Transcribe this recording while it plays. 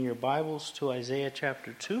Your Bibles to Isaiah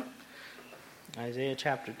chapter 2. Isaiah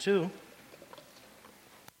chapter 2.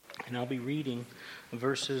 And I'll be reading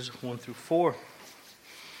verses 1 through 4.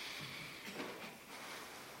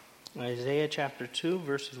 Isaiah chapter 2,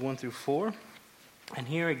 verses 1 through 4. And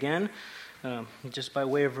here again, just by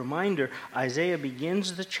way of reminder, Isaiah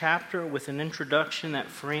begins the chapter with an introduction that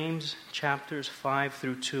frames chapters 5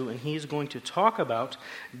 through 2. And he is going to talk about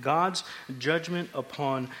God's judgment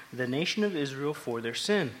upon the nation of Israel for their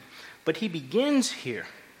sin. But he begins here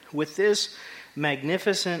with this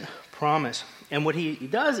magnificent promise. And what he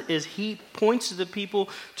does is he points the people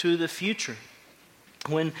to the future,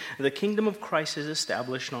 when the kingdom of Christ is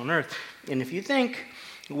established on earth. And if you think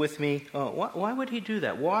with me, why would he do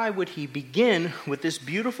that? Why would he begin with this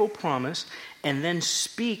beautiful promise and then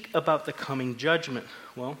speak about the coming judgment?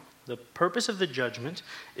 Well, the purpose of the judgment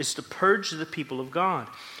is to purge the people of God.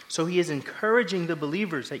 So he is encouraging the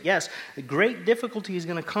believers that yes, the great difficulty is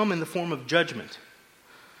going to come in the form of judgment.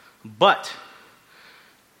 But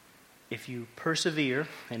if you persevere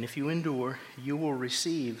and if you endure, you will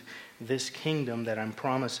receive this kingdom that I'm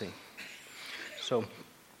promising. So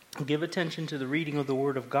give attention to the reading of the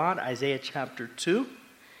Word of God, Isaiah chapter 2,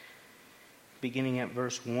 beginning at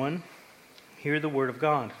verse 1. Hear the Word of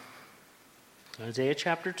God. Isaiah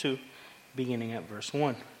chapter 2, beginning at verse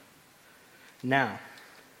 1. Now,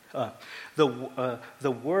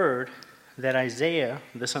 the word that Isaiah,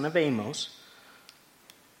 the son of Amos,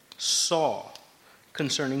 saw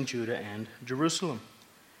concerning Judah and Jerusalem.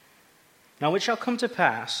 Now it shall come to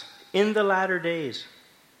pass in the latter days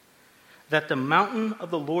that the mountain of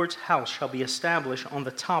the Lord's house shall be established on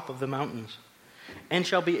the top of the mountains, and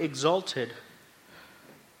shall be exalted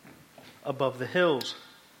above the hills,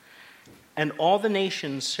 and all the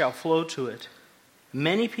nations shall flow to it.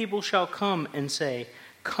 Many people shall come and say,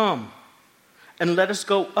 Come, and let us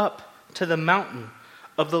go up to the mountain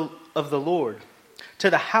of the Lord, to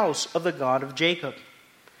the house of the God of Jacob.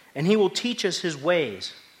 And he will teach us his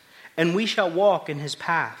ways, and we shall walk in his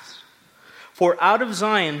paths. For out of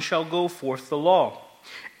Zion shall go forth the law,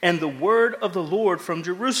 and the word of the Lord from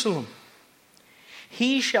Jerusalem.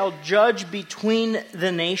 He shall judge between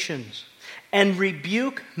the nations, and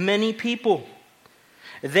rebuke many people.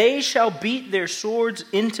 They shall beat their swords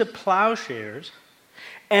into plowshares,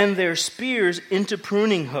 and their spears into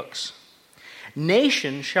pruning hooks.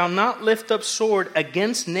 Nation shall not lift up sword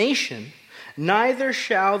against nation, neither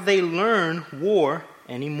shall they learn war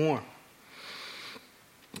anymore.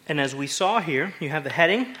 And as we saw here, you have the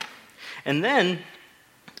heading. And then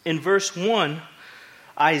in verse 1,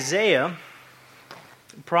 Isaiah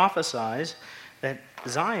prophesies that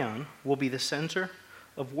Zion will be the center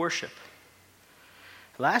of worship.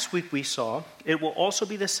 Last week we saw it will also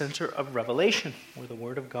be the center of revelation, where the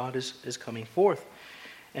word of God is coming forth.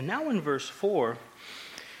 And now in verse 4,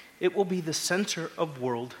 it will be the center of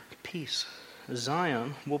world peace.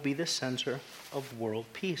 Zion will be the center of world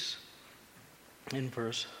peace. In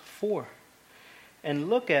verse 4. And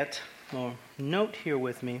look at, or note here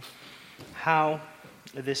with me, how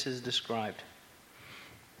this is described.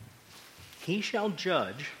 He shall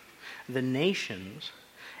judge the nations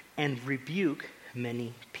and rebuke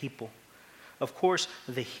many people. Of course,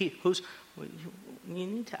 the he, you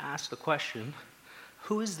need to ask the question,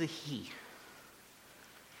 who is the he?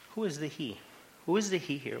 Who is the he? Who is the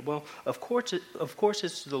he here? Well, of course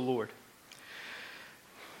it's the Lord.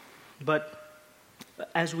 But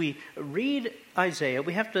as we read Isaiah,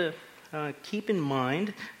 we have to keep in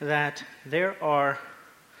mind that there are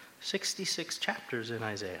 66 chapters in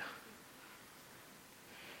Isaiah.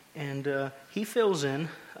 And he fills in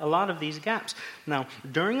a lot of these gaps. Now,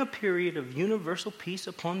 during a period of universal peace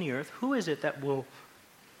upon the earth, who is it that will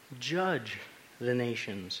judge the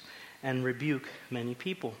nations and rebuke many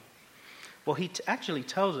people? Well, he actually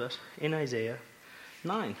tells us in Isaiah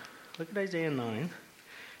 9. Look at Isaiah 9,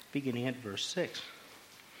 beginning at verse 6.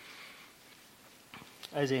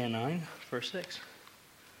 Isaiah 9, verse 6.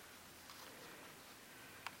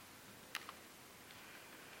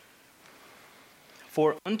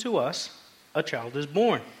 For unto us a child is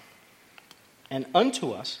born, and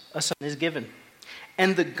unto us a son is given,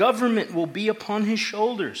 and the government will be upon his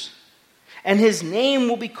shoulders. And his name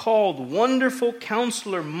will be called Wonderful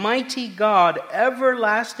Counselor, Mighty God,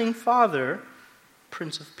 Everlasting Father,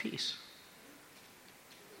 Prince of Peace.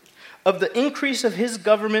 Of the increase of his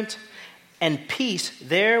government and peace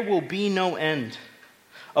there will be no end,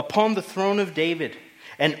 upon the throne of David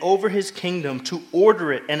and over his kingdom, to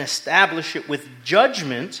order it and establish it with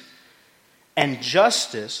judgment and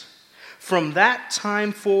justice. From that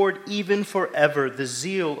time forward, even forever, the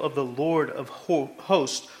zeal of the Lord of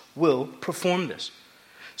hosts will perform this.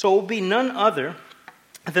 So it will be none other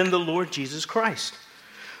than the Lord Jesus Christ,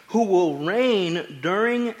 who will reign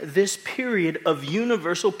during this period of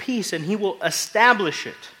universal peace, and he will establish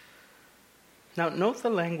it. Now, note the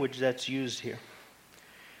language that's used here.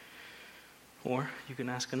 Or you can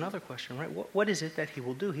ask another question, right? What is it that he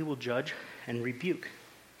will do? He will judge and rebuke.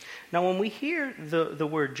 Now, when we hear the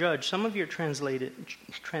word judge, some of your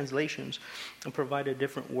translations provide a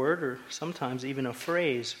different word or sometimes even a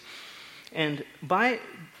phrase. And by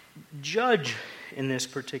judge in this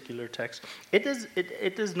particular text,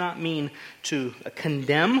 it does not mean to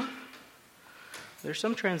condemn. There's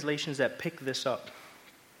some translations that pick this up.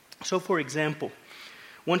 So, for example,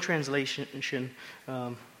 one translation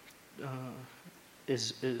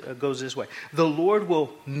goes this way: the Lord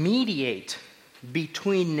will mediate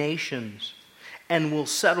between nations and will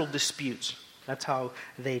settle disputes. That's how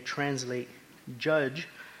they translate judge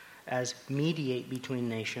as mediate between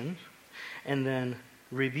nations, and then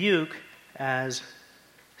rebuke as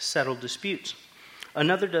settle disputes.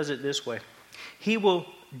 Another does it this way: he will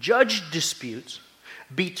judge disputes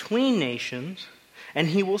between nations, and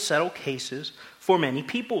he will settle cases for many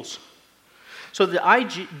peoples. So the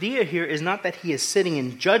idea here is not that he is sitting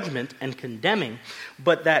in judgment and condemning,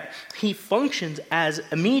 but that he functions as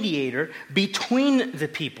a mediator between the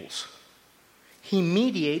peoples. He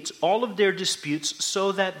mediates all of their disputes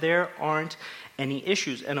so that there aren't any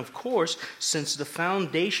issues. And of course, since the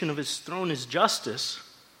foundation of his throne is justice,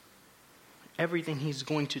 everything he's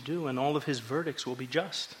going to do and all of his verdicts will be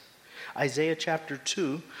just. Isaiah chapter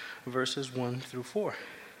 2, verses 1 through 4.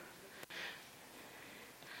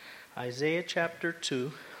 Isaiah chapter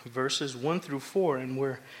 2, verses 1 through 4, and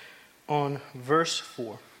we're on verse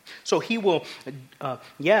 4. So he will,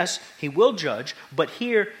 yes, he will judge, but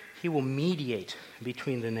here he will mediate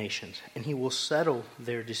between the nations, and he will settle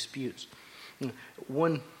their disputes.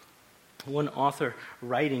 One author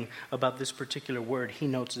writing about this particular word, he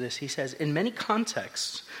notes this. He says, in many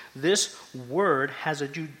contexts, this word has a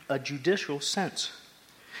judicial sense.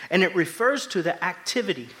 And it refers to the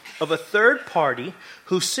activity of a third party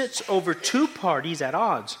who sits over two parties at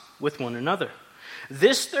odds with one another.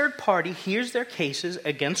 This third party hears their cases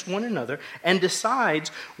against one another and decides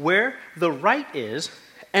where the right is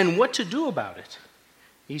and what to do about it.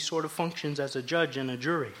 He sort of functions as a judge and a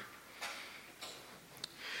jury.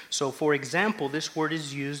 So, for example, this word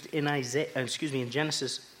is used in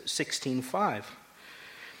Genesis 16:5.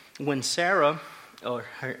 When Sarah,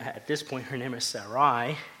 at this point her name is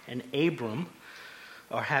Sarai, and Abram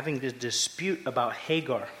are having this dispute about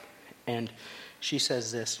Hagar. And she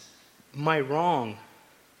says this: my wrong,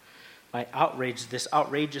 my outrage, this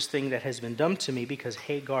outrageous thing that has been done to me, because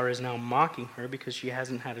Hagar is now mocking her because she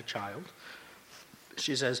hasn't had a child.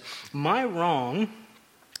 She says, my wrong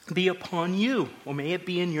be upon you, or may it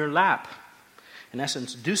be in your lap. In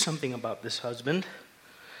essence, do something about this, husband.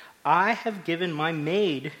 I have given my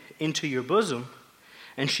maid into your bosom,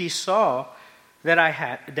 and she saw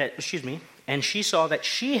that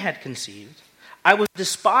she had conceived. I was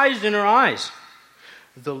despised in her eyes.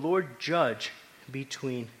 The Lord judge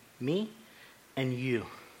between me and you.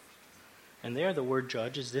 And there the word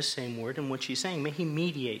judge is this same word, and what she's saying, may he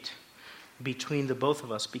mediate between the both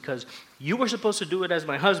of us, because you were supposed to do it as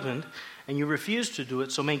my husband, and you refused to do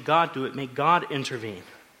it, so may God do it, may God intervene.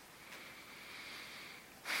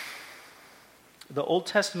 The Old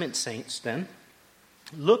Testament saints then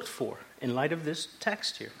looked for, in light of this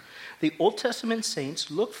text here, the Old Testament saints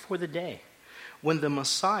looked for the day when the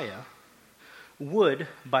Messiah would,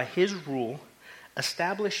 by his rule,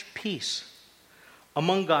 establish peace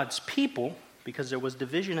among God's people, because there was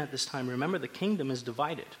division at this time. Remember, the kingdom is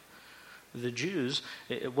divided. The Jews,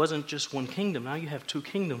 it wasn't just one kingdom. Now you have two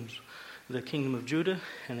kingdoms, the kingdom of Judah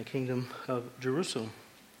and the kingdom of Jerusalem.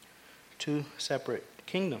 Two separate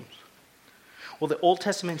kingdoms. Well, the Old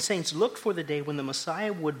Testament saints looked for the day when the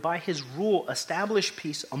Messiah would, by his rule, establish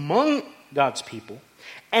peace among God's people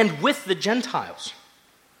and with the Gentiles.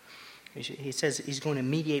 He says he's going to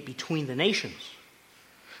mediate between the nations.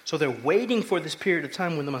 So they're waiting for this period of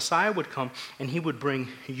time when the Messiah would come and he would bring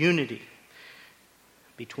unity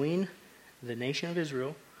between the nation of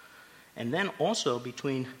Israel and then also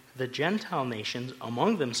between the Gentile nations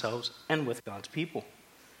among themselves and with God's people.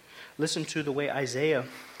 Listen to the way Isaiah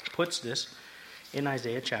puts this in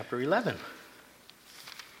Isaiah chapter 11.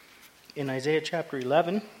 In Isaiah chapter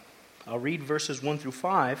 11, I'll read verses 1 through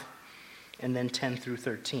 5 and then 10 through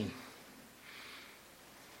 13.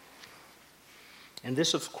 And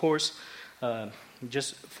this, of course,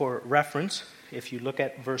 just for reference, if you look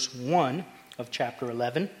at verse 1 of chapter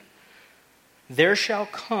 11, there shall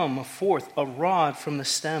come forth a rod from the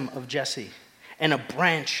stem of Jesse, and a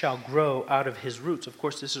branch shall grow out of his roots. Of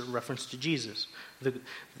course, this is a reference to Jesus. the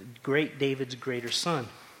great David's greater son.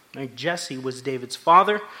 Right? Jesse was David's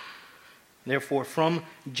father. Therefore, from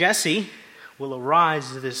Jesse will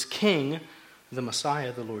arise this king, the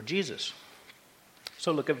Messiah, the Lord Jesus.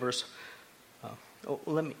 So look at verse.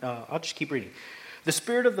 I'll just keep reading. The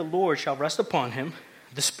Spirit of the Lord shall rest upon him,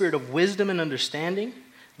 the Spirit of wisdom and understanding,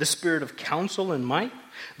 the Spirit of counsel and might,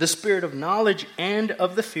 the Spirit of knowledge and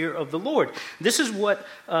of the fear of the Lord. This is what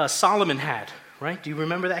Solomon had, right? Do you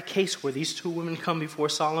remember that case where these two women come before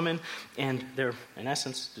Solomon and they're, in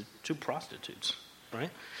essence, two prostitutes,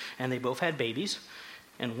 right? And they both had babies,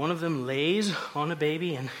 and one of them lays on a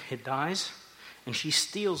baby and it dies, and she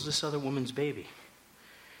steals this other woman's baby.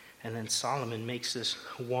 And then Solomon makes this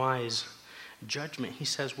wise judgment. He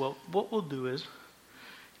says, well, what we'll do is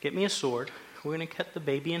get me a sword. We're going to cut the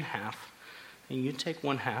baby in half, and you take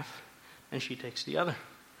one half, and she takes the other.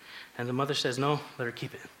 And the mother says, no, let her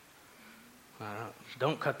keep it.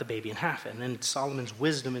 Don't cut the baby in half. And then Solomon's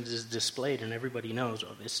wisdom is displayed, and everybody knows,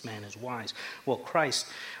 oh, this man is wise. Well, Christ,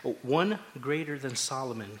 one greater than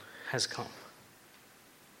Solomon, has come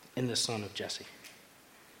in the son of Jesse.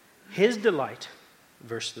 His delight,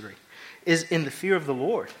 verse 3, is in the fear of the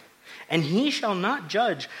Lord. And he shall not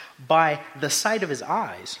judge by the sight of his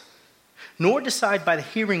eyes, nor decide by the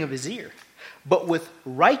hearing of his ear. But with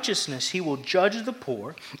righteousness he will judge the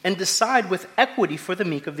poor, and decide with equity for the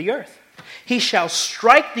meek of the earth. He shall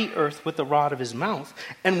strike the earth with the rod of his mouth,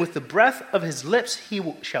 and with the breath of his lips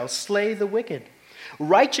shall slay the wicked.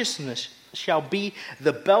 Righteousness shall be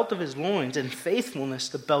the belt of his loins, and faithfulness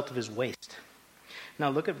the belt of his waist. Now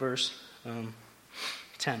look at verse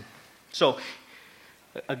 10. So,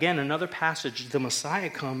 again, another passage, the Messiah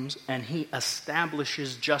comes and he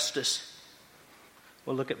establishes justice.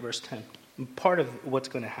 Well, look at verse 10. Part of what's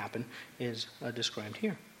going to happen is described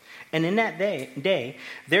here. And in that day,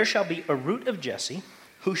 there shall be a root of Jesse,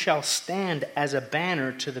 who shall stand as a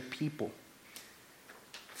banner to the people.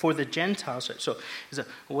 For the Gentiles. So,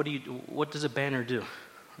 what does a banner do?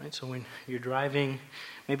 Right? So when you're driving,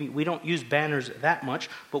 maybe we don't use banners that much,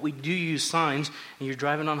 but we do use signs, and you're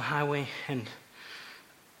driving on the highway, and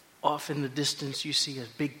off in the distance you see a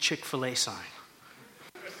big Chick-fil-A sign.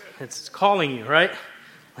 It's calling you, right?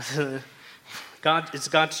 It's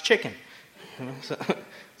God's chicken.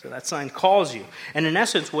 So that sign calls you. And in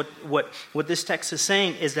essence, what this text is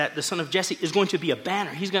saying is that the son of Jesse is going to be a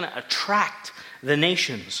banner. He's going to attract the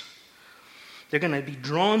nations. They're going to be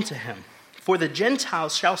drawn to him. For the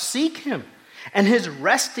Gentiles shall seek him, and his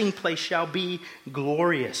resting place shall be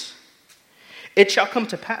glorious. It shall come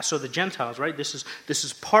to pass. So the Gentiles, right? This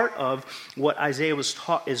is part of what Isaiah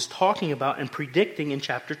is talking about and predicting in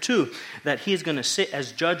chapter 2, that he is going to sit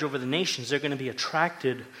as judge over the nations. They're going to be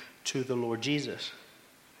attracted to the Lord Jesus.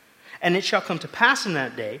 And it shall come to pass in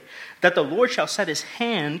that day that the Lord shall set his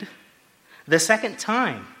hand the second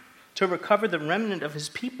time to recover the remnant of his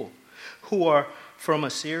people, who are from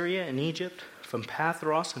Assyria and Egypt, from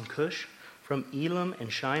Pathros and Cush, from Elam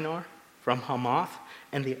and Shinar, from Hamath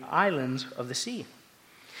and the islands of the sea.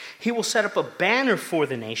 He will set up a banner for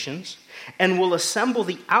the nations, and will assemble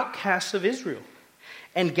the outcasts of Israel,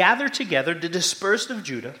 and gather together the dispersed of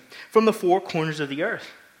Judah from the four corners of the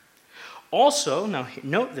earth. Also, now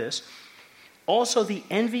note this, also the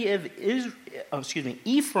envy of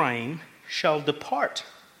Ephraim shall depart,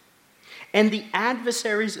 and the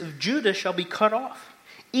adversaries of Judah shall be cut off.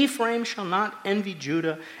 Ephraim shall not envy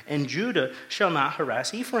Judah, and Judah shall not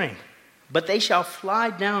harass Ephraim. But they shall fly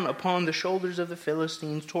down upon the shoulders of the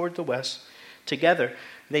Philistines toward the west. Together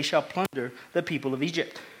they shall plunder the people of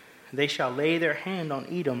Egypt. They shall lay their hand on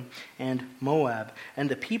Edom and Moab, and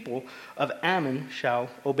the people of Ammon shall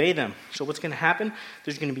obey them. So what's going to happen?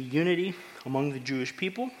 There's going to be unity among the Jewish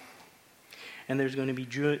people, and there's going to be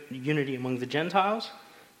unity among the Gentiles,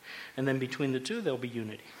 and then between the two there'll be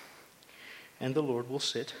unity. And the Lord will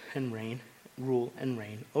sit and rule and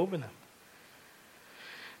reign over them.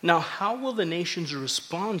 Now, how will the nations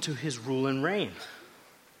respond to his rule and reign?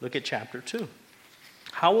 Look at chapter 2.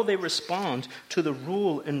 How will they respond to the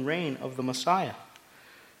rule and reign of the Messiah?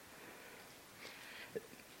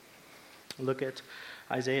 Look at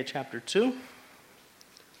Isaiah chapter 2.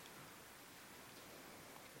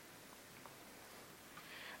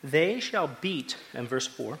 They shall beat, and verse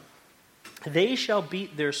 4, they shall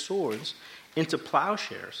beat their swords into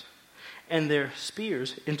plowshares, and their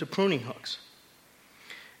spears into pruning hooks.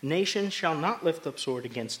 Nation shall not lift up sword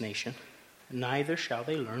against nation, neither shall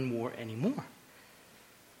they learn war anymore.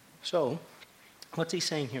 So, what's he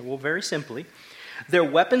saying here? Well, very simply, their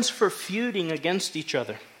weapons for feuding against each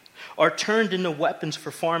other are turned into weapons for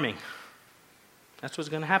farming. That's what's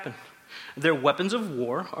going to happen. their weapons of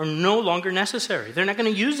war are no longer necessary. They're not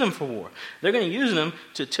going to use them for war. They're going to use them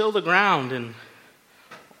to till the ground and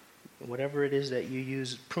whatever it is that you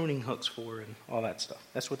use pruning hooks for and all that stuff.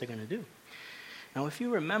 That's what they're going to do. Now, if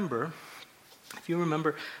you remember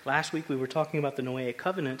last week we were talking about the Noahic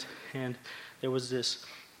covenant, and there was this,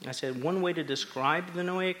 I said one way to describe the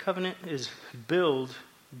Noahic covenant is build,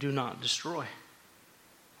 do not destroy.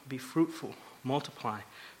 Be fruitful, multiply,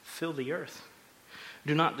 fill the earth.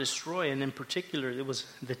 Do not destroy, and in particular, it was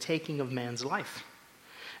the taking of man's life.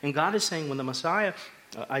 And God is saying when the Messiah,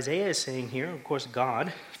 Isaiah is saying here, of course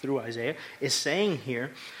God, through Isaiah, is saying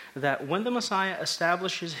here that when the Messiah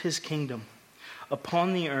establishes his kingdom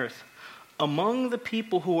upon the earth, among the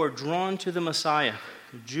people who are drawn to the Messiah,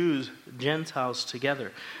 Jews, Gentiles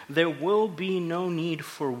together, there will be no need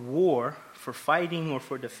for war, for fighting, or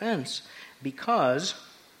for defense, because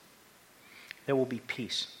there will be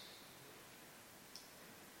peace.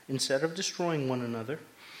 Instead of destroying one another,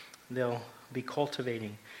 they'll be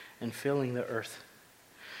cultivating and filling the earth.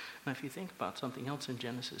 Now, if you think about something else in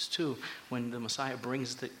Genesis 2, when the Messiah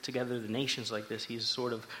brings together the nations like this, he's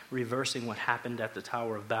sort of reversing what happened at the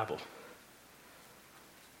Tower of Babel.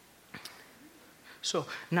 So,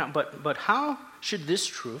 now, but how should this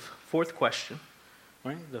truth, fourth question,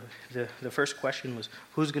 right? The first question was,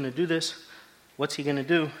 who's going to do this? What's he going to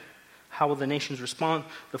do? How will the nations respond?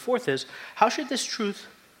 The fourth is, how should this truth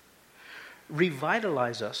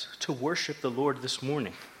revitalize us to worship the Lord this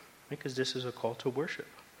morning? Because this is a call to worship.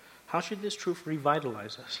 How should this truth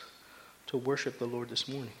revitalize us to worship the Lord this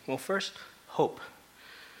morning? Well, first, hope.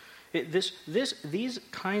 These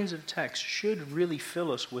kinds of texts should really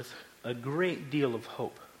fill us with a great deal of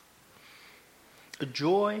hope.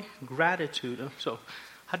 Joy, gratitude. So,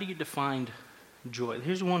 how do you define joy?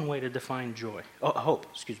 Here's one way to define joy. Hope,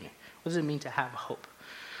 excuse me. What does it mean to have hope?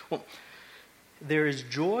 Well, there is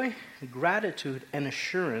joy, gratitude, and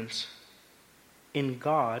assurance in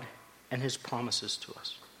God and his promises to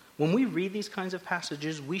us. When we read these kinds of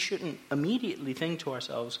passages, we shouldn't immediately think to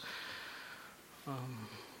ourselves,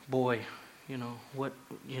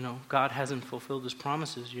 God hasn't fulfilled his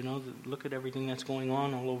promises. Look at everything that's going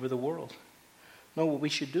on all over the world. No, what we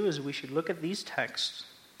should do is we should look at these texts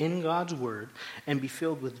in God's word and be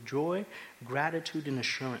filled with joy, gratitude, and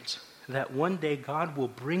assurance that one day God will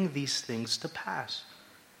bring these things to pass.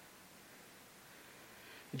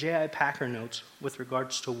 J.I. Packer notes with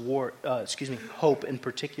regards to hope in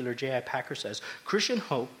particular. J.I. Packer says, Christian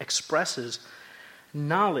hope expresses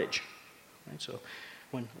knowledge. Right? So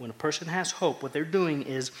when a person has hope, what they're doing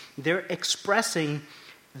is they're expressing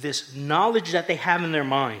this knowledge that they have in their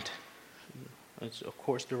mind. It's, of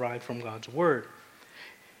course, derived from God's word.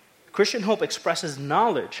 Christian hope expresses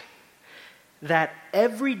knowledge that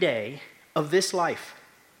every day of this life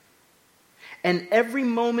and every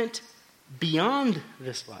moment beyond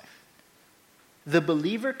this life, the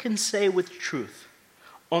believer can say with truth,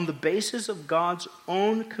 on the basis of God's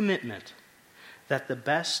own commitment, that the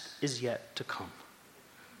best is yet to come.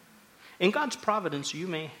 In God's providence, you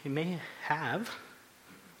may have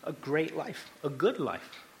a great life, a good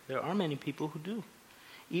life. There are many people who do.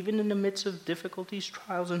 Even in the midst of difficulties,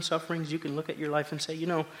 trials, and sufferings, you can look at your life and say,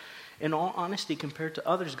 in all honesty, compared to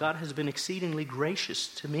others, God has been exceedingly gracious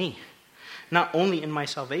to me. Not only in my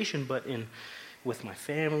salvation, but with my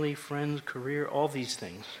family, friends, career, all these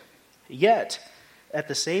things. Yet, at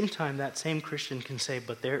the same time, that same Christian can say,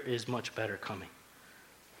 but there is much better coming.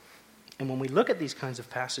 And when we look at these kinds of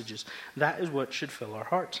passages, that is what should fill our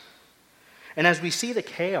hearts. And as we see the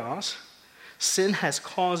chaos sin has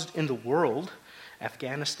caused in the world,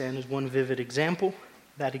 Afghanistan is one vivid example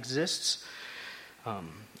that exists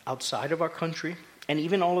outside of our country. And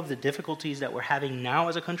even all of the difficulties that we're having now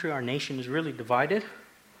as a country, our nation is really divided.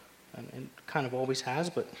 And kind of always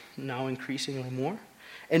has, but now increasingly more.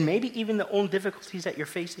 And maybe even the own difficulties that you're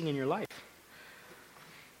facing in your life.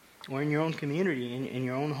 Or in your own community, in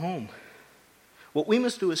your own home. What we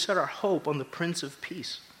must do is set our hope on the Prince of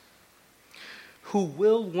Peace, who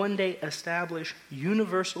will one day establish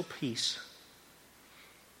universal peace.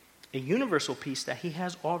 A universal peace that he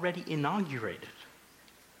has already inaugurated.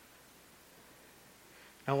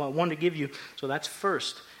 Now, I want to give you, so that's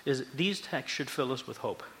first, is these texts should fill us with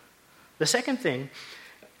hope. The second thing,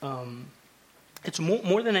 it's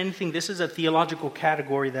more than anything, this is a theological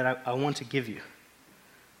category that I want to give you.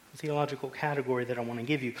 A theological category that I want to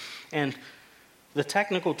give you. And the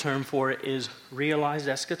technical term for it is realized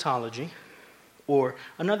eschatology, or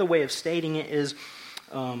another way of stating it is,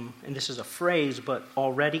 and this is a phrase, but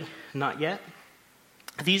already, not yet.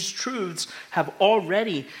 These truths have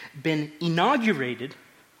already been inaugurated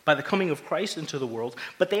by the coming of Christ into the world,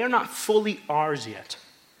 but they are not fully ours yet.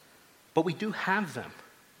 but we do have them.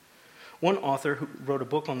 One author who wrote a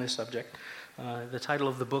book on this subject, the title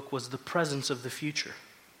of the book was The Presence of the Future.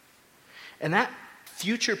 And that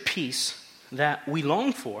future peace that we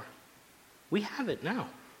long for, we have it now.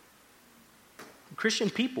 Christian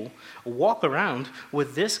people walk around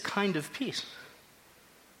with this kind of peace.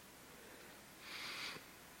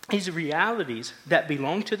 These realities that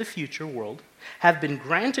belong to the future world have been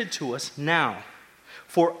granted to us now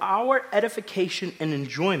for our edification and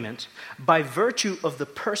enjoyment by virtue of the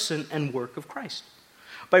person and work of Christ,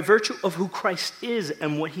 by virtue of who Christ is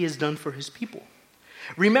and what he has done for his people.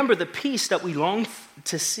 Remember, the peace that we long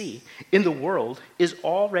to see in the world is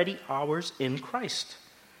already ours in Christ.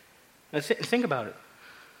 Now think about it.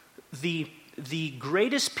 The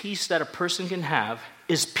greatest peace that a person can have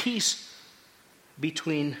is peace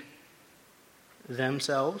between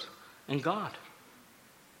themselves and God.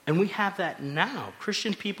 And we have that now.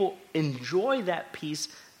 Christian people enjoy that peace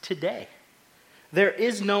today. There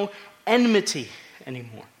is no enmity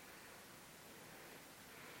anymore.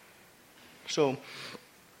 So,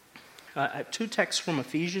 I have two texts from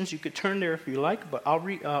Ephesians. You could turn there if you like, but I'll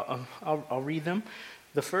read them.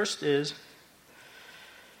 The first is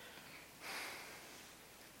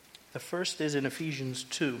in Ephesians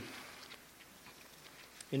 2.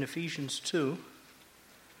 In Ephesians 2,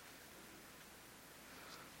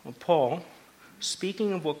 Paul,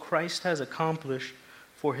 speaking of what Christ has accomplished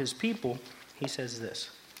for his people, he says this.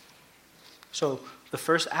 So the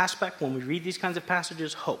first aspect when we read these kinds of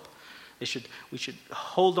passages, hope. We should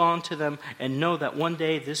hold on to them and know that one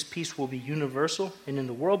day this peace will be universal and in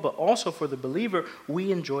the world, but also for the believer,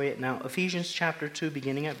 we enjoy it now. Ephesians chapter 2,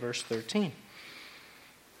 beginning at verse 13.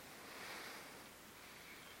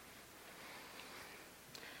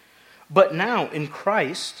 But now in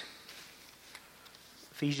Christ,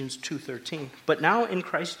 Ephesians 2:13, but now in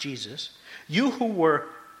Christ Jesus, you who were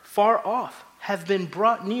far off have been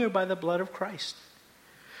brought near by the blood of Christ.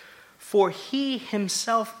 For he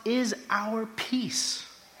himself is our peace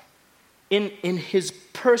in his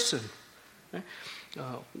person.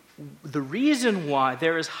 The reason why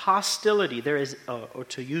there is hostility, there is, or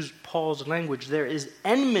to use Paul's language, there is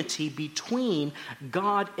enmity between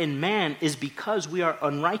God and man is because we are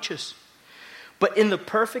unrighteous. But in the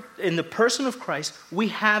person of Christ, we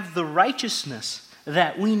have the righteousness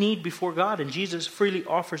that we need before God, and Jesus freely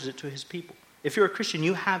offers it to his people. If you're a Christian,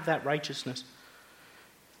 you have that righteousness.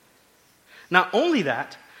 Not only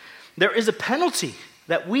that, there is a penalty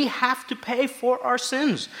that we have to pay for our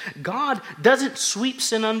sins. God doesn't sweep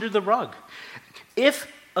sin under the rug.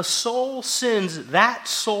 If a soul sins, that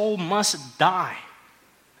soul must die.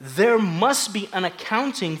 There must be an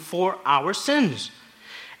accounting for our sins.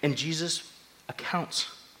 And Jesus accounts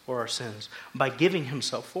for our sins by giving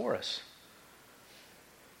himself for us.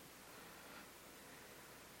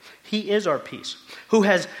 He is our peace, who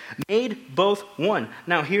has made both one.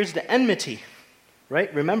 Now here's the enmity,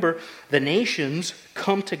 right? Remember, the nations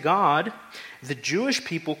come to God, the Jewish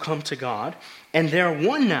people come to God, and they're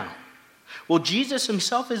one now. Well, Jesus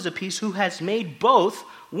himself is the peace who has made both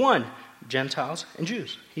one, Gentiles and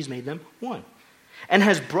Jews. He's made them one. And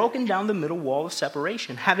has broken down the middle wall of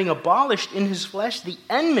separation, having abolished in his flesh the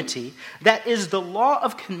enmity that is the law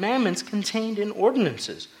of commandments contained in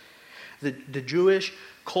ordinances. The Jewish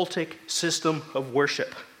cultic system of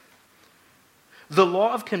worship. The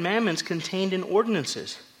law of commandments contained in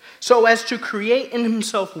ordinances, so as to create in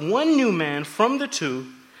himself one new man from the two,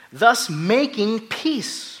 thus making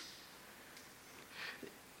peace.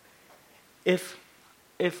 If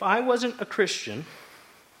I wasn't a Christian,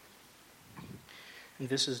 and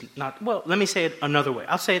this is not, well, let me say it another way.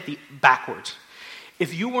 I'll say it backwards.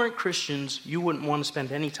 If you weren't Christians, you wouldn't want to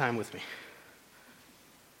spend any time with me.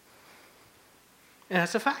 And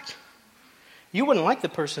that's a fact. You wouldn't like the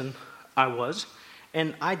person I was,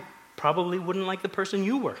 and I probably wouldn't like the person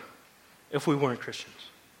you were if we weren't Christians.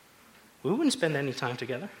 We wouldn't spend any time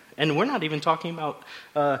together. And we're not even talking about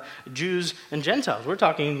Jews and Gentiles. We're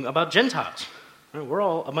talking about Gentiles. We're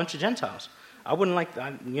all a bunch of Gentiles. I wouldn't like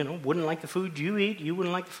the food you eat. You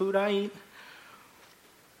wouldn't like the food I eat.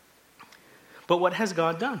 But what has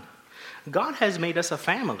God done? God has made us a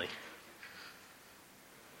family.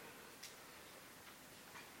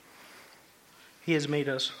 He has made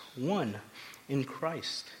us one in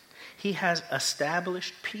Christ. He has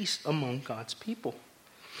established peace among God's people.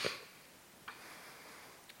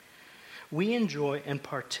 We enjoy and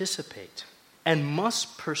participate and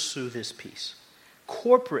must pursue this peace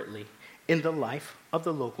corporately in the life of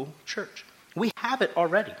the local church. We have it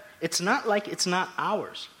already. It's not like it's not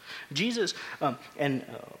ours. Jesus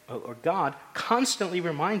or God constantly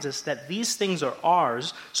reminds us that these things are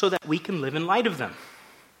ours so that we can live in light of them.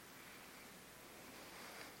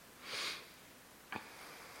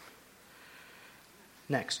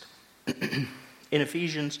 Next, in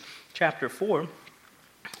Ephesians chapter 4,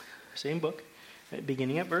 same book,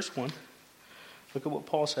 beginning at verse 1, look at what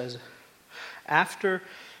Paul says. After,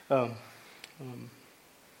 let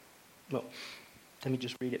me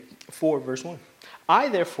just read it. 4, verse 1. I,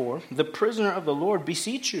 therefore, the prisoner of the Lord,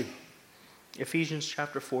 beseech you. Ephesians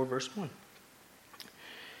chapter 4, verse 1.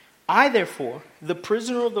 I, therefore, the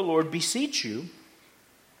prisoner of the Lord, beseech you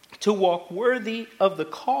to walk worthy of the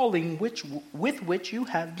calling with which you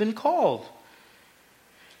have been called.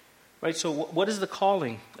 Right, so what is the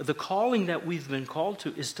calling? The calling that we've been called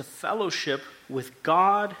to is to fellowship with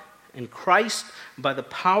God and Christ by the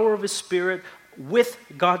power of His Spirit with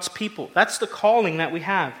God's people. That's the calling that we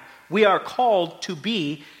have. We are called to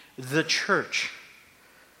be the church.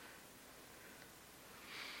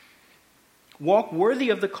 Walk worthy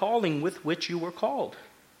of the calling with which you were called,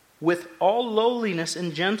 with all lowliness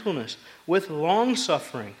and gentleness, with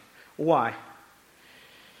long-suffering. Why?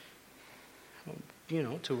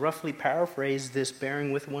 To roughly paraphrase this,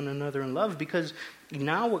 bearing with one another in love, because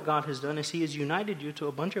now what God has done is He has united you to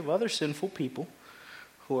a bunch of other sinful people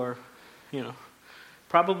who are,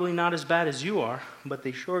 probably not as bad as you are, but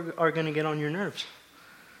they sure are going to get on your nerves.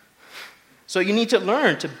 So you need to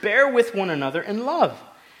learn to bear with one another in love,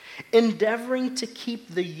 endeavoring to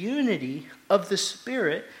keep the unity of the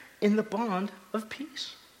Spirit in the bond of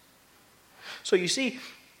peace. So you see,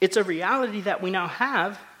 it's a reality that we now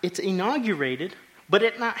have. It's inaugurated, but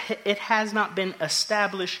it has not been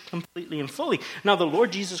established completely and fully. Now, the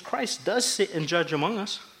Lord Jesus Christ does sit and judge among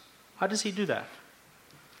us. How does He do that?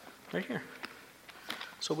 Right here.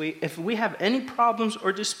 So if we have any problems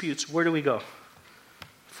or disputes, where do we go?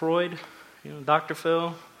 Freud, Dr.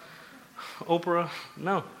 Phil, Oprah?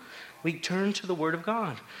 No. We turn to the Word of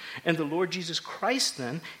God. And the Lord Jesus Christ,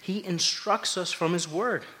 then, He instructs us from His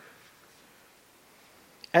Word.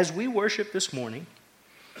 As we worship this morning,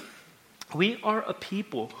 we are a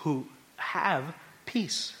people who have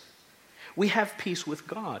peace. We have peace with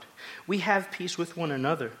God. We have peace with one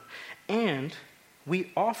another. And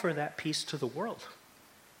we offer that peace to the world.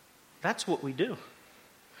 That's what we do.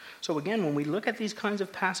 So again, when we look at these kinds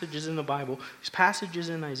of passages in the Bible, these passages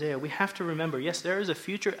in Isaiah, we have to remember, yes, there is a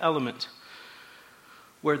future element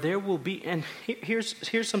where there will be, and here's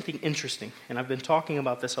something interesting, and I've been talking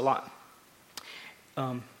about this a lot.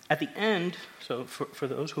 At the end, so for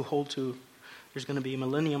those who hold to, there's going to be a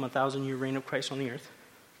millennium, 1,000-year reign of Christ on the earth.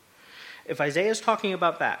 If Isaiah is talking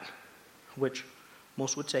about that, which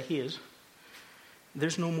most would say he is,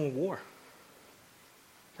 there's no more war.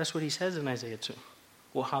 That's what he says in Isaiah 2.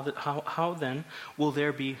 Well, how then will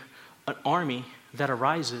there be an army that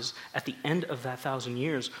arises at the end of that 1,000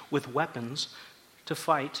 years with weapons to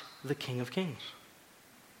fight the King of Kings?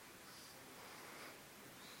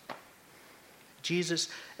 Jesus,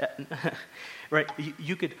 right,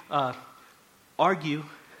 you could argue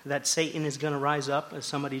that Satan is going to rise up, as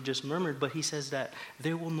somebody just murmured, but he says that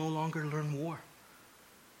they will no longer learn war.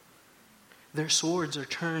 Their swords are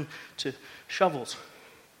turned to shovels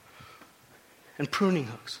and pruning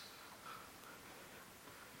hooks.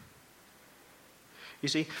 You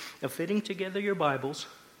see, fitting together your Bibles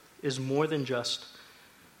is more than just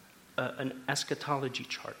an eschatology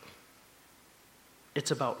chart. It's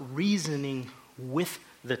about reasoning with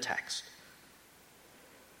the text.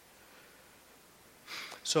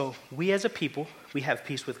 So we as a people, we have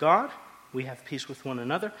peace with God, we have peace with one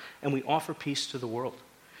another, and we offer peace to the world.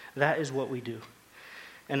 That is what we do.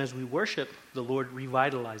 And as we worship, the Lord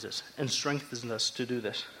revitalizes and strengthens us to do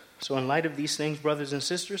this. So in light of these things, brothers and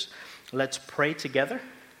sisters, let's pray together.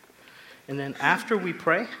 And then after we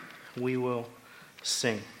pray, we will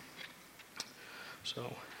sing.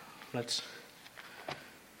 So let's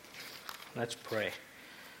pray.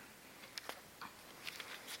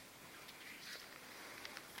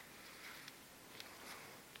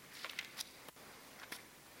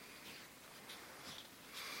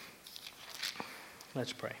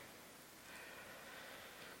 Let's pray.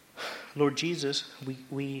 Lord Jesus,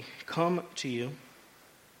 we come to you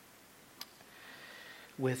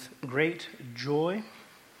with great joy,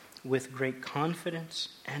 with great confidence,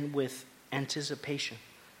 and with anticipation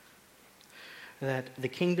that the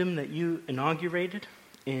kingdom that you inaugurated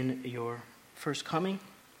in your first coming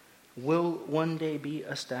will one day be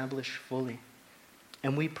established fully.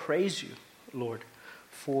 And we praise you, Lord,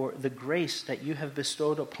 for the grace that you have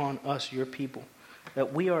bestowed upon us, your people,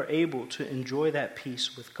 that we are able to enjoy that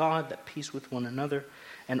peace with God, that peace with one another,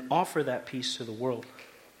 and offer that peace to the world.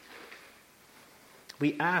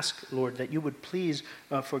 We ask, Lord, that you would please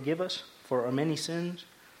forgive us for our many sins,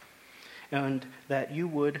 and that you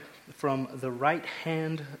would, from the right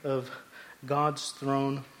hand of God's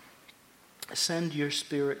throne, Send your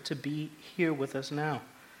Spirit to be here with us now.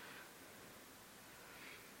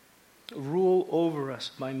 Rule over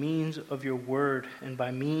us by means of your word and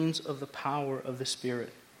by means of the power of the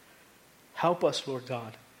Spirit. Help us, Lord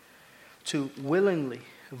God, to willingly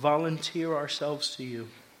volunteer ourselves to you.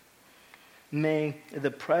 May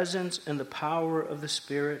the presence and the power of the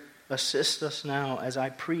Spirit assist us now as I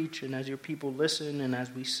preach and as your people listen and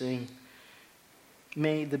as we sing.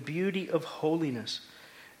 May the beauty of holiness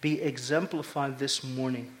be exemplified this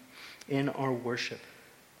morning in our worship.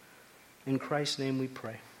 In Christ's name we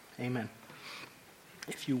pray. Amen.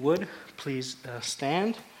 If you would, please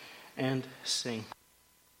stand and sing.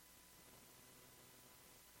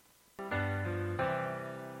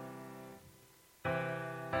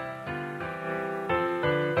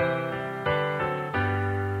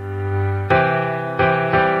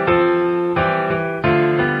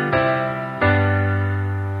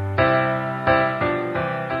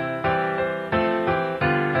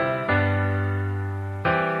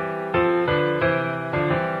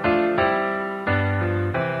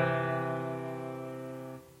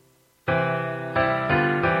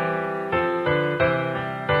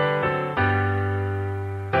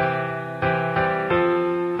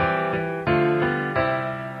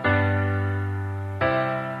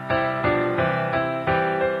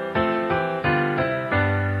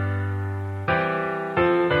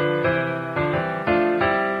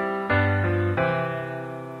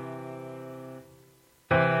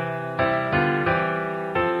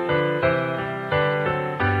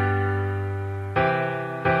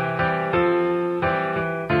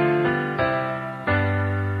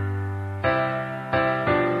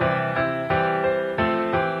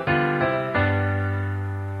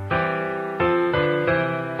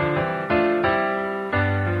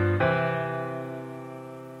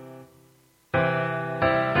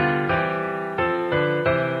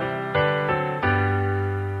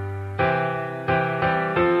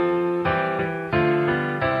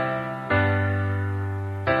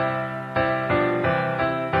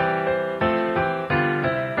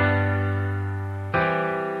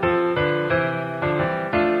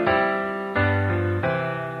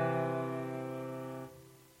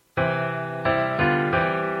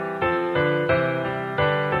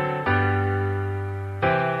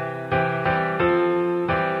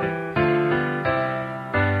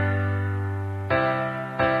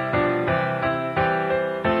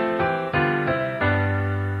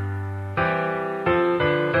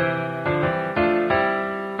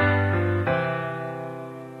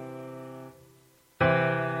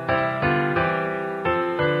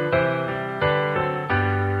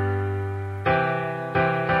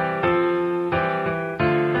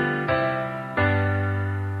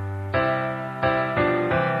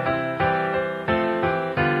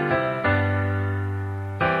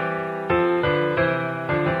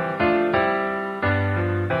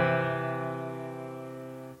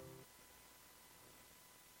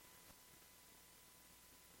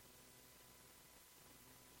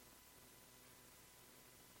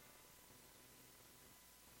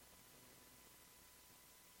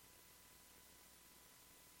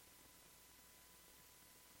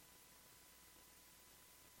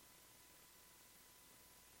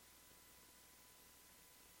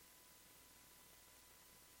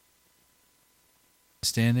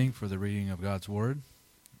 Standing for the reading of God's Word.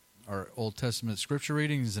 Our Old Testament scripture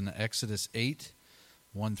reading is in Exodus 8,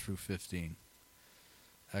 1 through 15.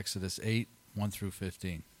 Exodus 8, 1 through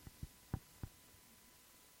 15.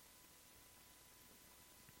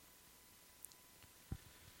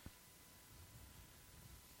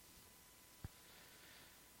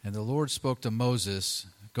 And the Lord spoke to Moses,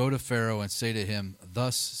 "Go to Pharaoh and say to him,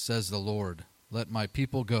 'Thus says the Lord, let my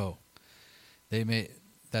people go,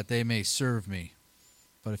 that they may serve me.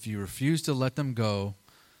 But if you refuse to let them go,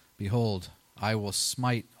 behold, I will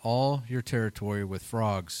smite all your territory with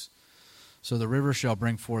frogs. So the river shall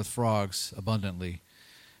bring forth frogs abundantly,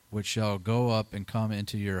 which shall go up and come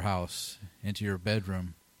into your house, into your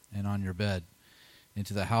bedroom, and on your bed,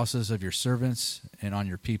 into the houses of your servants and on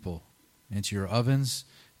your people, into your ovens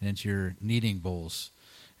and into your kneading bowls.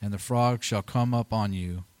 And the frog shall come up on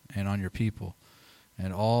you and on your people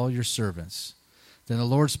and all your servants.' Then the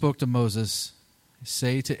Lord spoke to Moses,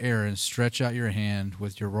 'Say to Aaron, stretch out your hand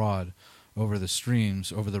with your rod over the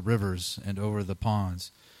streams, over the rivers, and over the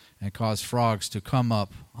ponds, and cause frogs to come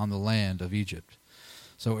up on the land of Egypt.'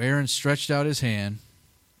 So Aaron stretched out his hand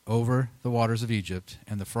over the waters of Egypt,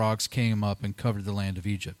 and the frogs came up and covered the land of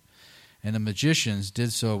Egypt. And the magicians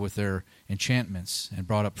did so with their enchantments, and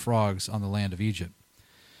brought up frogs on the land of Egypt.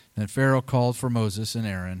 Then Pharaoh called for Moses and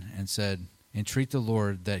Aaron, and said, 'Entreat the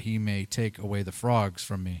Lord that he may take away the frogs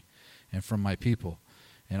from me.' and from my people,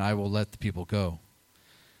 and I will let the people go,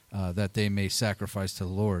 that they may sacrifice to the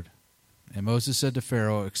Lord. And Moses said to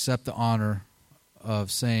Pharaoh, accept the honor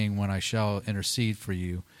of saying when I shall intercede for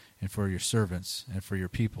you and for your servants and for your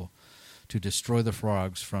people, to destroy the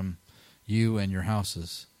frogs from you and your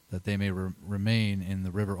houses, that they may remain in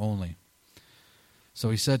the river only. So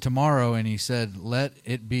he said tomorrow, and he said, let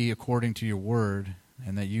it be according to your word,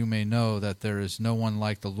 and that you may know that there is no one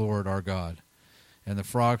like the Lord our God. And the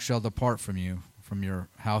frogs shall depart from you, from your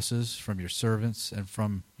houses, from your servants, and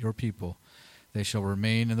from your people. They shall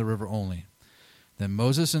remain in the river only. Then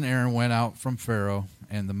Moses and Aaron went out from Pharaoh,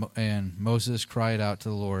 and Moses cried out to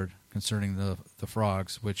the Lord concerning the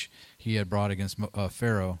frogs which he had brought against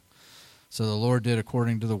Pharaoh. So the Lord did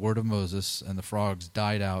according to the word of Moses, and the frogs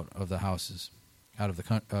died out of the houses, out of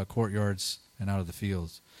the courtyards, and out of the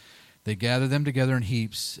fields. They gathered them together in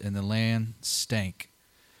heaps, and the land stank.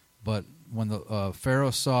 But when the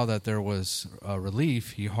Pharaoh saw that there was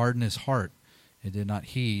relief, he hardened his heart and did not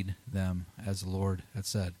heed them as the Lord had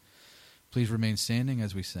said. Please remain standing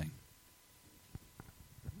as we sing.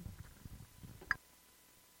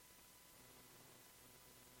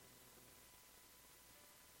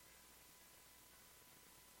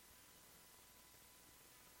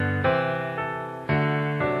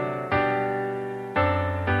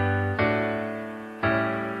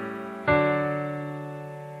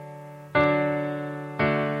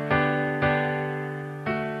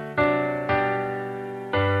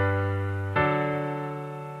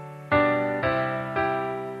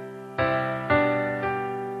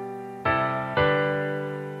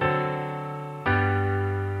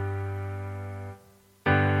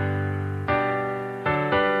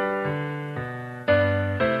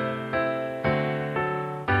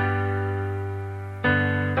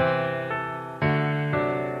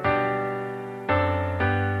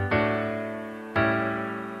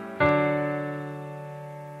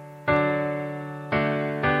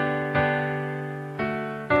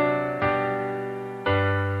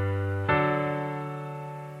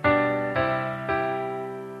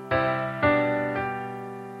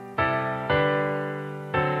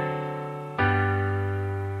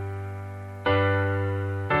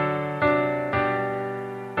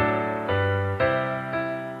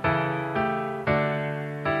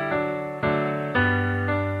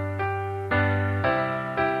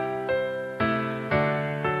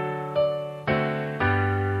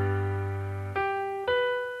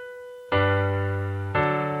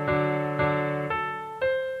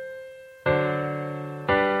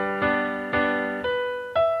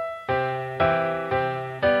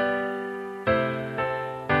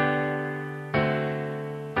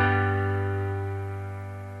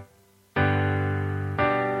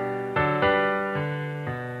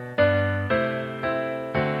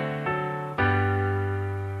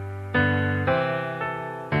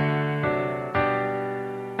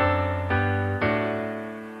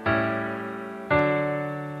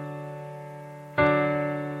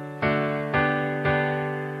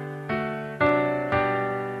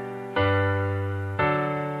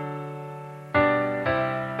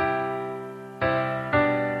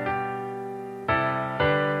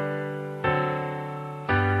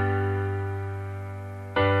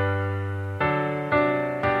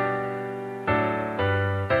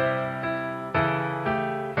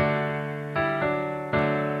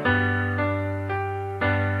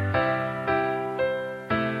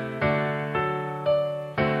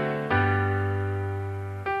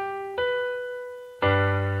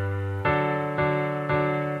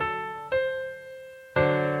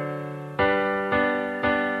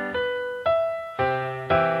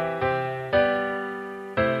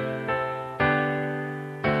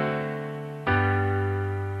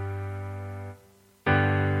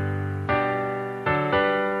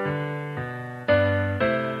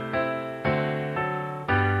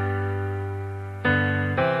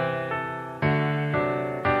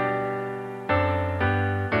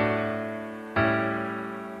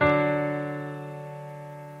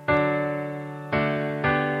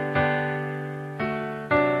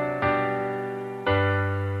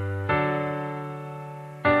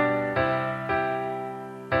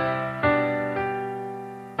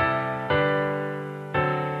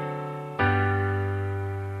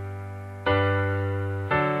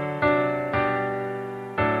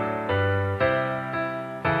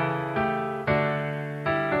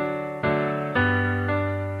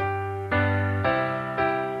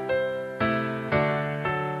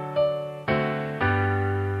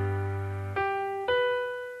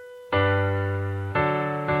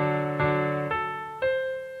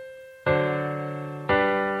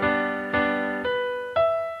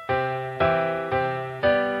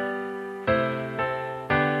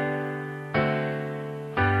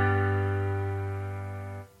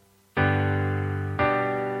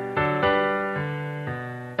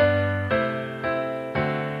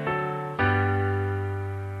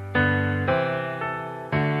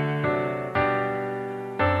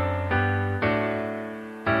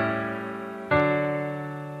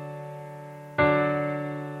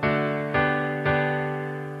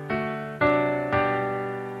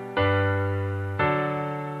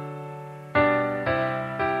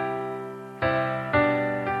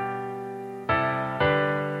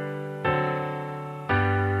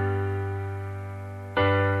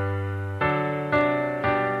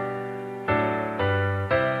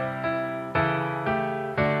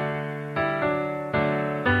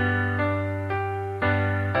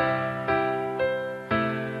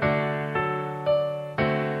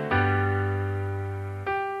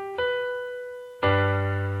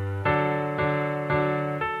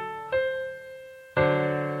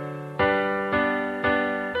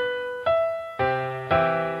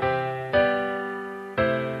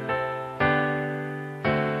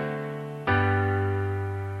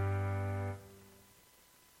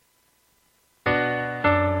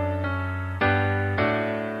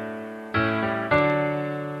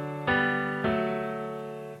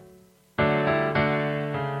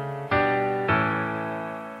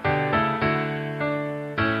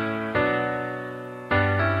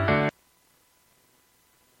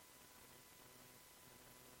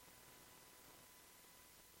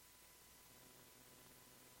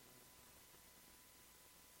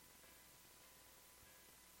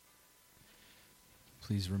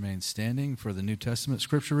 Please remain standing for the New Testament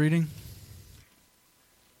scripture reading.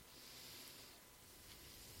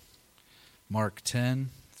 Mark 10,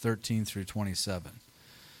 13 through 27.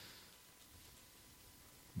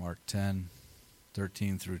 Mark 10,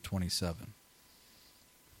 13 through 27.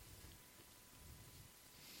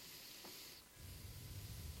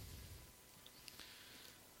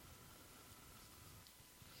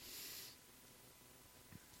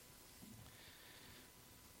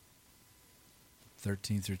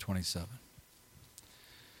 Through 27.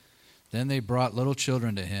 Then they brought little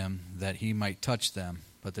children to him that he might touch them,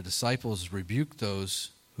 but the disciples rebuked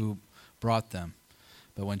those who brought them.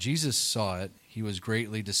 But when Jesus saw it, he was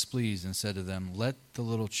greatly displeased and said to them, "Let the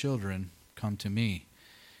little children come to me,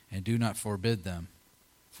 and do not forbid them,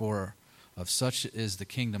 for of such is the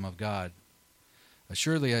kingdom of God.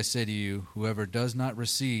 Assuredly I say to you, whoever does not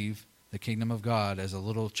receive the kingdom of God as a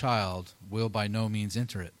little child will by no means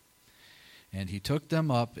enter it." And he took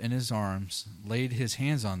them up in his arms, laid his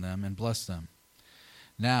hands on them, and blessed them.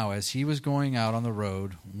 Now, as he was going out on the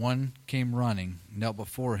road, one came running, knelt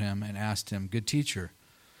before him, and asked him, "Good teacher,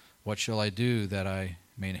 what shall I do that I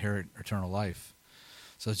may inherit eternal life?"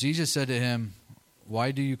 So Jesus said to him,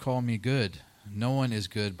 "Why do you call me good? No one is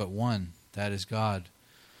good but one, that is God.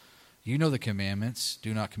 You know the commandments: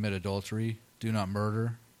 do not commit adultery, do not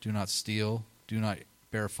murder, do not steal, do not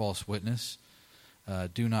bear false witness,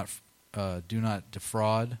 do not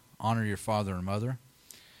defraud, honor your father and mother."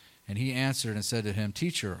 And he answered and said to him,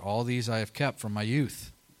 "Teacher, all these I have kept from my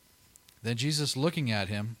youth." Then Jesus, looking at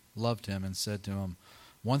him, loved him and said to him,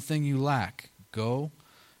 "One thing you lack. Go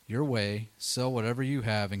your way, sell whatever you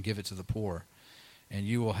have and give it to the poor, and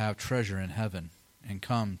you will have treasure in heaven. And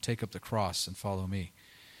come, take up the cross and follow me."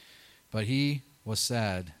 But he was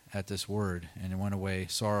sad at this word and went away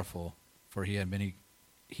sorrowful, for he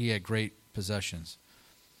had great possessions.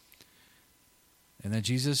 And then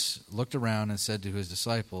Jesus looked around and said to his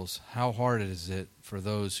disciples, "How hard is it for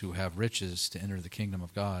those who have riches to enter the kingdom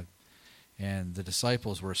of God?" And the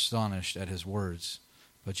disciples were astonished at his words.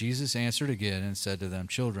 But Jesus answered again and said to them,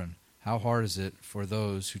 "Children, how hard is it for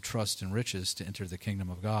those who trust in riches to enter the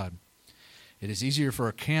kingdom of God? It is easier for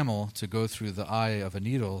a camel to go through the eye of a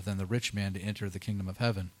needle than the rich man to enter the kingdom of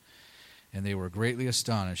heaven." And they were greatly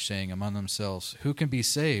astonished, saying among themselves, "Who can be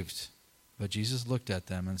saved?" But Jesus looked at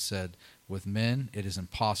them and said, "With men it is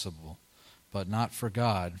impossible, but not for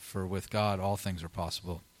God, for with God all things are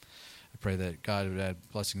possible." I pray that God would add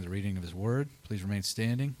blessing to the reading of his word. Please remain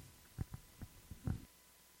standing.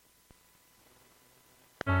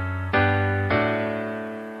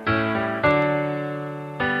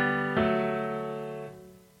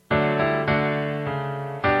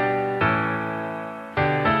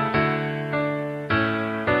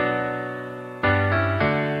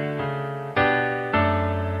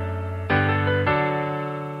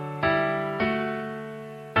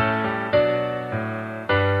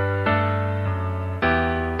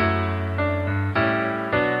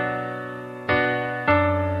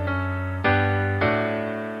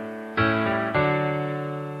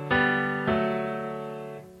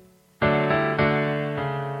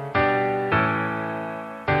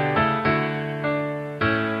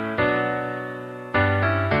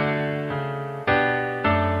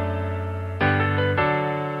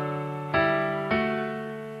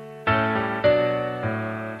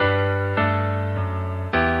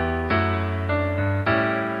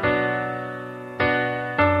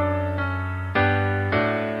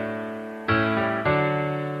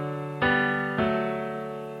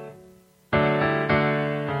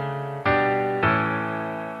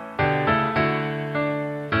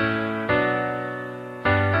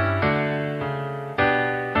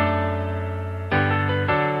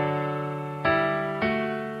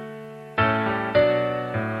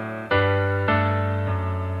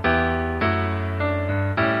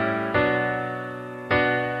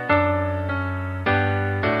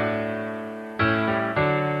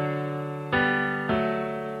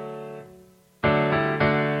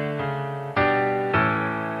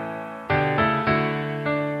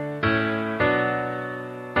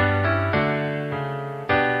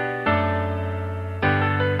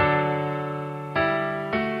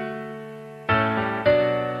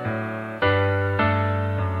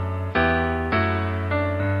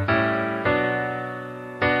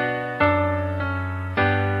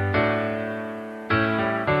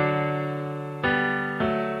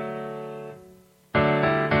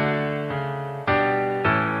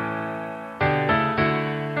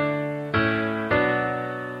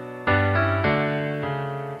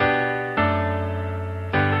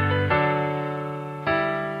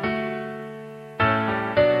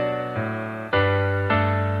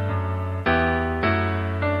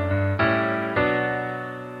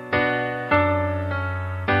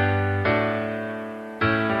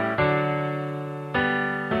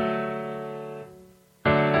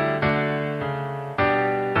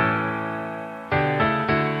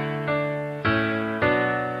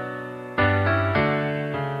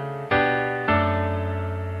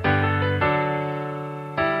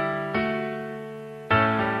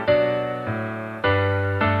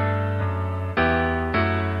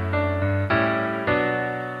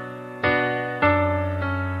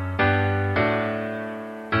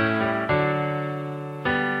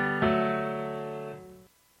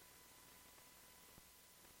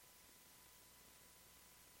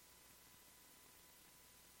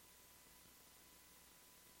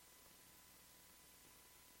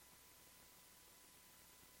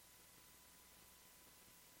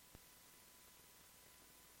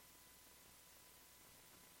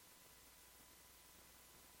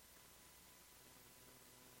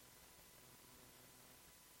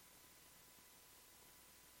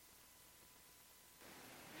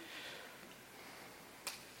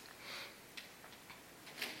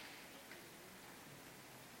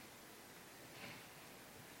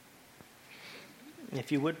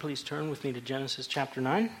 If you would, please turn with me to Genesis chapter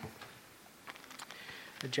 9.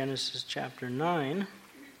 Genesis chapter 9.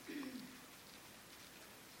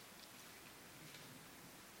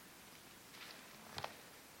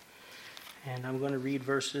 And I'm going to read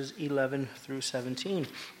verses 11 through 17.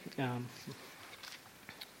 I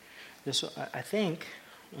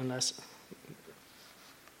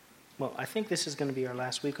think this is going to be our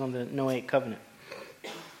last week on the Noahic covenant.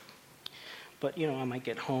 But, I might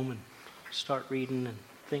get home and start reading and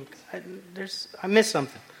think, I missed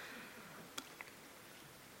something.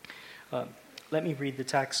 Let me read the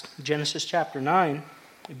text. Genesis chapter 9,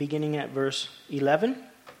 beginning at verse 11.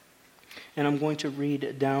 And I'm going to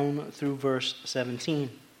read down through verse 17.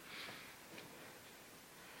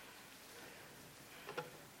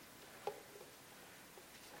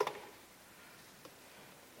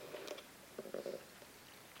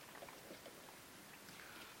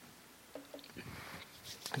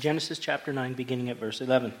 Genesis chapter 9, beginning at verse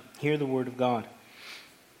 11. Hear the word of God.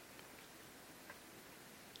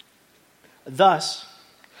 Thus,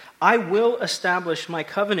 I will establish my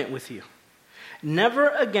covenant with you. Never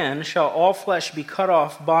again shall all flesh be cut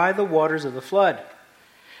off by the waters of the flood.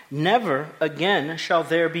 Never again shall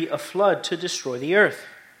there be a flood to destroy the earth.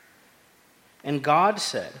 And God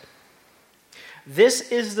said, This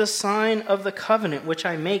is the sign of the covenant which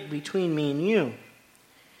I make between me and you,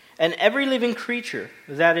 and every living creature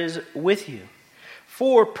that is with you,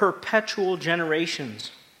 for perpetual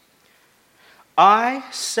generations. I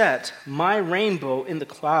set my rainbow in the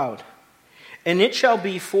cloud, and it shall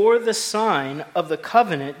be for the sign of the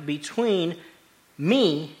covenant between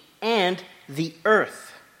me and the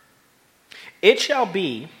earth. It shall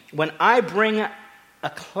be, when I bring a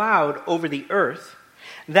cloud over the earth,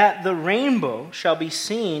 that the rainbow shall be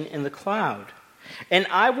seen in the cloud. And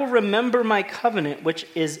I will remember my covenant which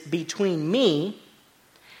is between me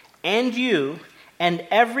and you and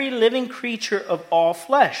every living creature of all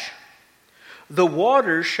flesh. The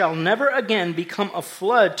waters shall never again become a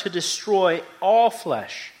flood to destroy all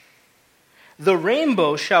flesh. The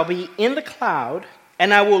rainbow shall be in the cloud,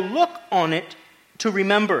 and I will look on it to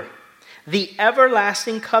remember the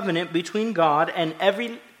everlasting covenant between God and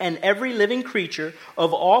every living creature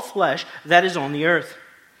of all flesh that is on the earth.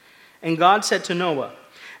 And God said to Noah,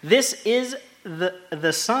 This is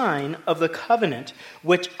the sign of the covenant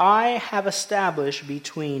which I have established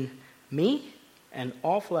between me and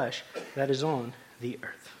all flesh that is on the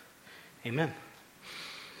earth. Amen.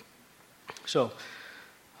 So,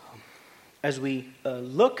 as we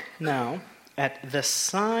look now at the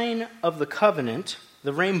sign of the covenant,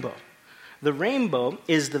 the rainbow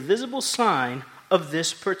is the visible sign of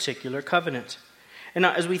this particular covenant. And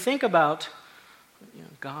now, as we think about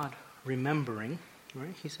God remembering,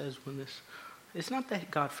 right? He says it's not that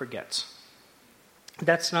God forgets.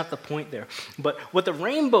 That's not the point there. But what the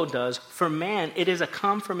rainbow does for man, it is a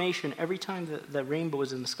confirmation. Every time the rainbow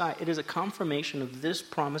is in the sky, it is a confirmation of this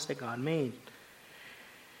promise that God made.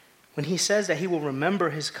 When he says that he will remember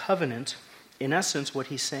his covenant, in essence, what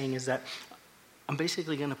he's saying is that I'm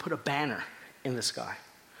basically going to put a banner in the sky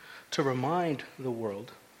to remind the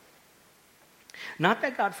world, not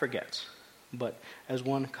that God forgets, but as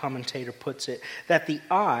one commentator puts it, that the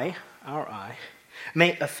eye, our eye,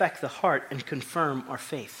 may affect the heart and confirm our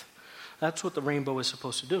faith. That's what the rainbow is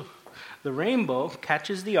supposed to do. The rainbow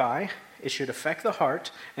catches the eye, it should affect the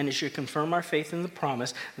heart, and it should confirm our faith in the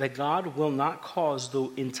promise that God will not cause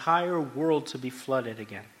the entire world to be flooded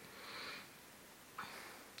again.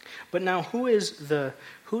 But now, who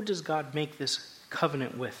does God make this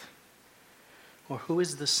covenant with? Or who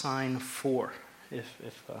is the sign for,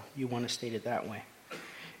 if you want to state it that way?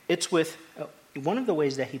 It's with, one of the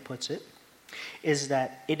ways that he puts it, is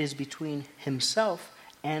that it is between himself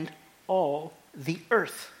and all the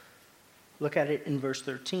earth. Look at it in verse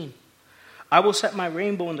 13. I will set my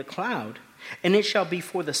rainbow in the cloud, and it shall be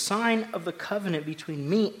for the sign of the covenant between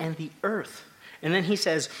me and the earth. And then he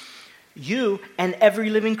says, you and every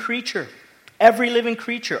living creature,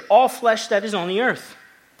 all flesh that is on the earth.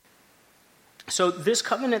 So this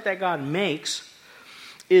covenant that God makes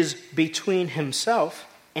is between himself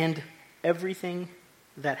and everything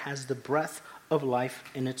that has the breath of life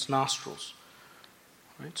in its nostrils.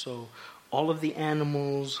 Right? So all of the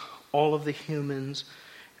animals, all of the humans,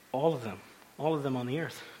 all of them on the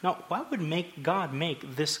earth. Now, why would God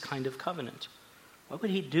make this kind of covenant? Why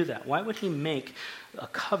would he do that? Why would he make a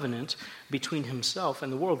covenant between himself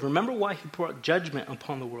and the world? Remember why he brought judgment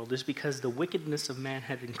upon the world is because the wickedness of man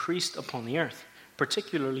had increased upon the earth,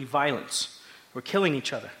 particularly violence. We're killing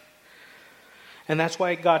each other. And that's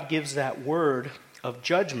why God gives that word of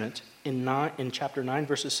judgment in chapter 9,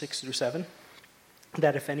 verses 6 through 7.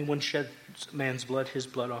 that if anyone sheds man's blood, his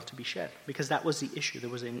blood ought to be shed. Because that was the issue. There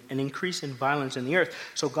was an increase in violence in the earth.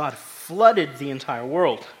 So God flooded the entire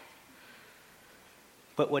world.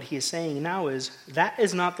 But what he is saying now is, that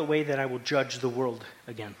is not the way that I will judge the world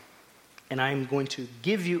again. And I am going to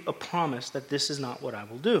give you a promise that this is not what I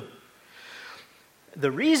will do.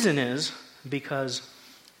 The reason is because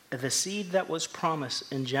the seed that was promised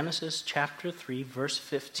in Genesis chapter 3, verse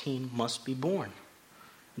 15 must be born.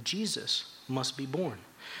 Jesus must be born.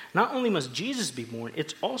 Not only must Jesus be born,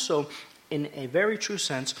 it's also, in a very true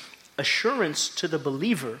sense, assurance to the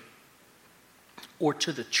believer or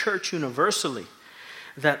to the church universally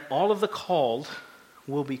that all of the called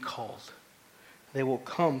will be called. They will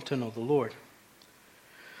come to know the Lord.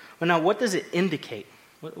 Well, now, what does it indicate?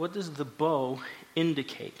 What does the bow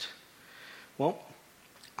indicate? Well,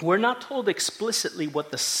 we're not told explicitly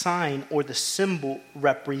what the sign or the symbol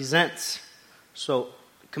represents. So,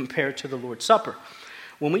 compared to the Lord's Supper.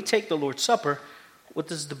 When we take the Lord's Supper, what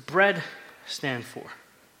does the bread stand for?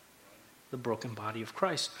 The broken body of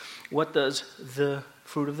Christ. What does the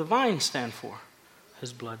fruit of the vine stand for?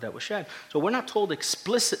 His blood that was shed. So we're not told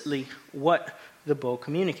explicitly what the bow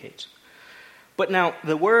communicates. But now,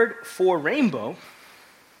 the word for rainbow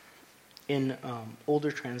in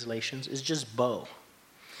older translations is just bow.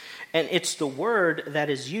 And it's the word that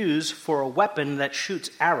is used for a weapon that shoots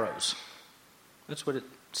arrows. That's what it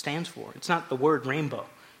stands for. It's not the word rainbow.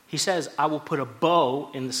 He says, I will put a bow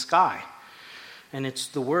in the sky. And it's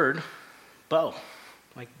the word bow,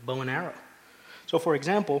 like bow and arrow. So, for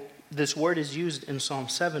example, this word is used in Psalm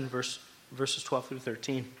 7, verses 12 through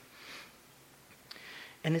 13.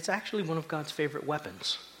 And it's actually one of God's favorite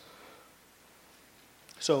weapons.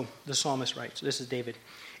 So, the psalmist writes, this is David,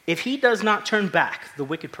 if he does not turn back, the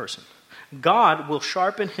wicked person, God will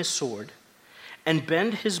sharpen his sword and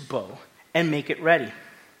bend his bow and make it ready.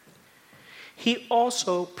 He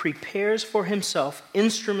also prepares for himself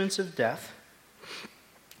instruments of death.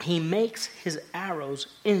 He makes his arrows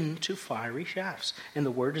into fiery shafts. And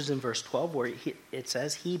the word is in verse 12 where it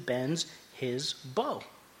says he bends his bow.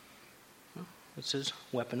 It's his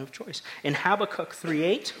weapon of choice. In Habakkuk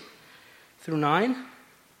 3:8 through 9,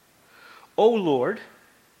 O Lord,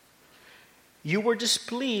 you were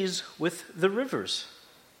displeased with the rivers.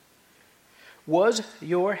 Was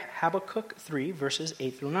your Habakkuk 3, verses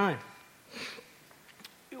 8 through 9.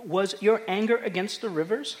 Was your anger against the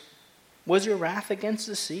rivers? Was your wrath against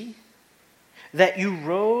the sea? That you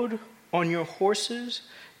rode on your horses,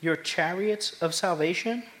 your chariots of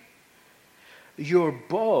salvation? Your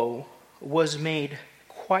bow was made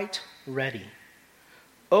quite ready.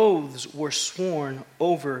 Oaths were sworn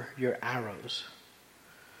over your arrows.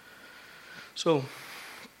 So,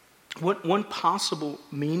 one possible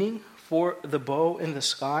meaning for the bow in the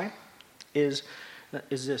sky is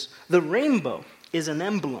this. The rainbow is an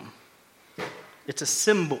emblem. It's a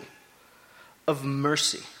symbol of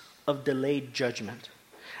mercy, of delayed judgment.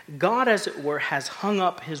 God, as it were, has hung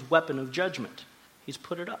up his weapon of judgment. He's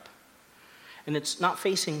put it up. And it's not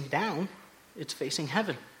facing down, it's facing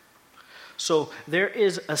heaven. So there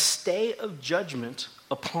is a stay of judgment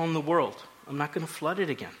upon the world. I'm not going to flood it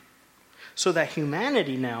again. So that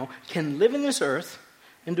humanity now can live in this earth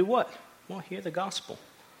and do what? Well, hear the gospel.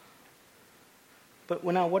 But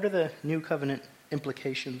now, what are the new covenant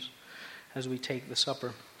implications as we take the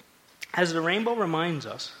supper? As the rainbow reminds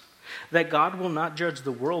us that God will not judge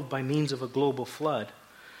the world by means of a global flood,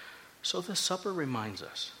 so the supper reminds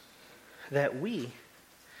us that we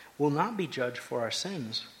will not be judged for our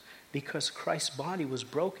sins because Christ's body was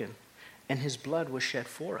broken and his blood was shed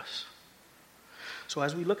for us. So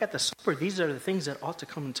as we look at the supper, these are the things that ought to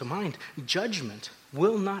come into mind. Judgment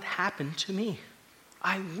will not happen to me.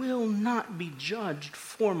 I will not be judged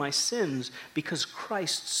for my sins because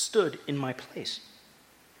Christ stood in my place.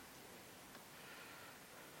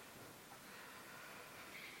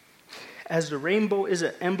 As the rainbow is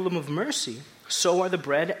an emblem of mercy, so are the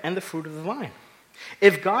bread and the fruit of the vine.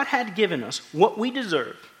 If God had given us what we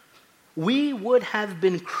deserve, we would have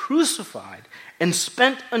been crucified and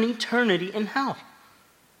spent an eternity in hell.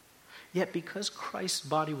 Yet because Christ's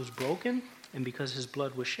body was broken and because his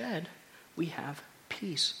blood was shed, we have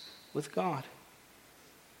peace with God.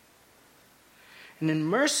 And in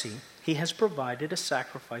mercy, he has provided a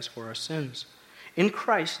sacrifice for our sins. In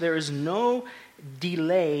Christ, there is no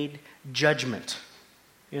delayed judgment.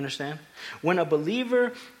 You understand? When a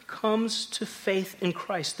believer comes to faith in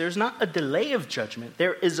Christ, there's not a delay of judgment.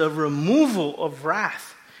 There is a removal of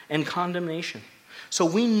wrath and condemnation. So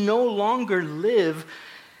we no longer live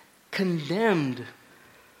condemned.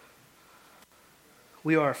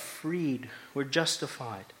 We are freed. We're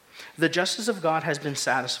justified. The justice of God has been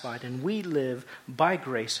satisfied, and we live by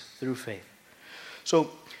grace through faith.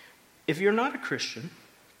 So, if you're not a Christian,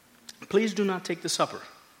 please do not take the supper.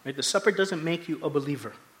 Right? The supper doesn't make you a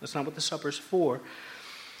believer. That's not what the supper is for.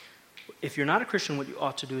 If you're not a Christian, what you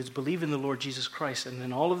ought to do is believe in the Lord Jesus Christ, and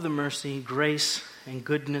then all of the mercy, grace, and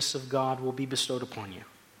goodness of God will be bestowed upon you.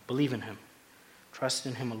 Believe in him. Trust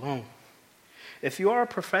in him alone. If you are a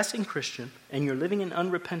professing Christian and you're living in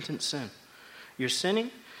unrepentant sin, you're sinning,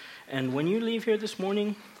 and when you leave here this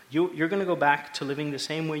morning, you're going to go back to living the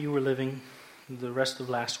same way you were living the rest of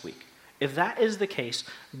last week. If that is the case,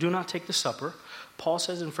 do not take the supper. Paul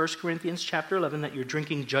says in 1 Corinthians chapter 11 that you're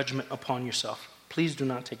drinking judgment upon yourself. Please do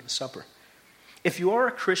not take the supper. If you are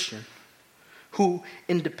a Christian who,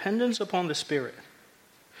 in dependence upon the Spirit,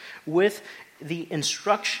 with the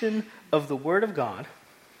instruction of the Word of God,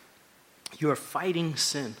 you are fighting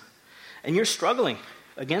sin, and you're struggling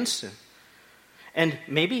against sin. And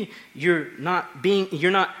maybe you're not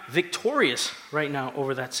victorious right now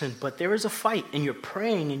over that sin, but there is a fight, and you're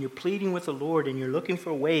praying and you're pleading with the Lord, and you're looking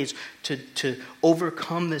for ways to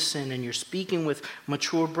overcome this sin, and you're speaking with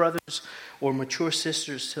mature brothers or mature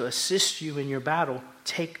sisters to assist you in your battle.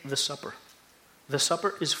 Take the supper. The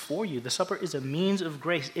supper is for you. The supper is a means of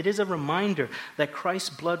grace. It is a reminder that Christ's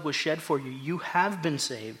blood was shed for you. You have been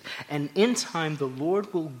saved, and in time the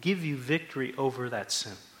Lord will give you victory over that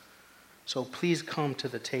sin. So please come to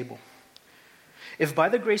the table. If by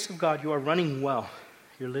the grace of God you are running well,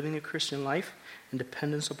 you're living a Christian life in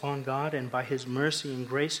dependence upon God, and by his mercy and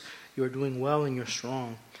grace, you're doing well and you're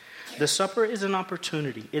strong. The supper is an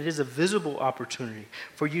opportunity. It is a visible opportunity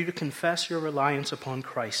for you to confess your reliance upon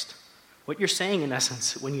Christ. What you're saying, in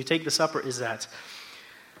essence, when you take the supper is that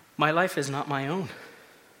my life is not my own.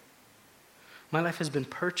 My life has been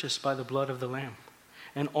purchased by the blood of the Lamb.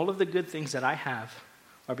 And all of the good things that I have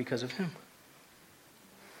are because of him.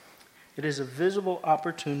 It is a visible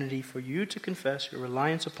opportunity for you to confess your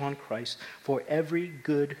reliance upon Christ for every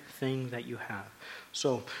good thing that you have.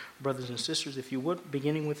 So, brothers and sisters, if you would,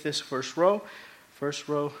 beginning with this first row,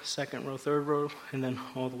 second row, third row, and then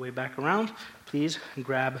all the way back around, please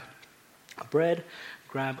grab a bread,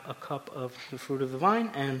 grab a cup of the fruit of the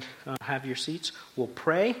vine, and have your seats. We'll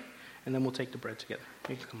pray, and then we'll take the bread together.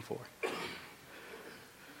 You can come forward.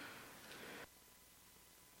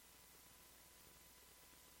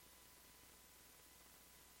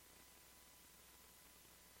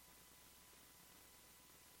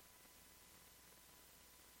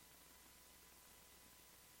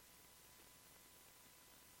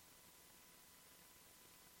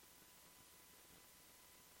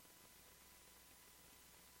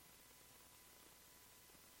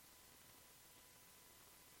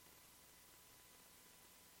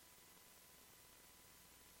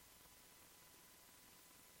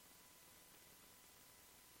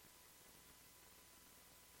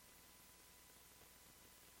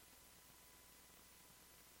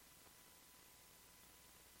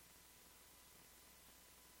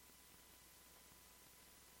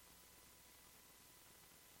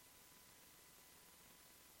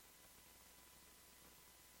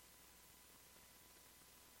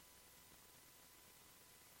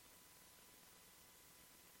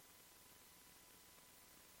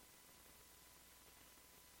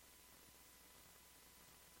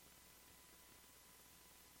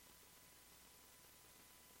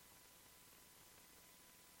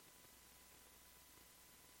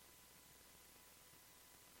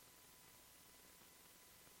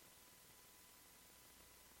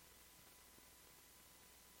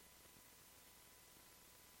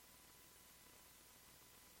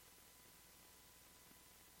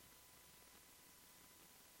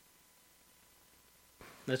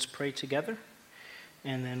 Let's pray together,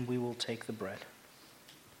 and then we will take the bread.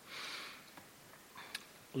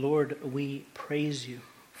 Lord, we praise you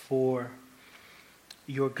for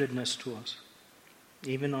your goodness to us.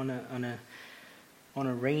 Even on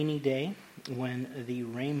a rainy day, when the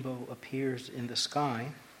rainbow appears in the sky,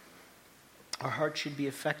 our hearts should be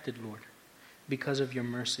affected, Lord, because of your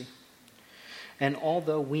mercy. And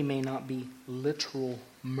although we may not be literal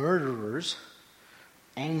murderers,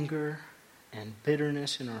 anger and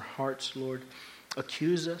bitterness in our hearts, Lord,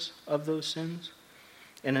 accuse us of those sins.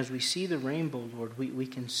 And as we see the rainbow, Lord, we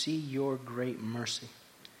can see your great mercy.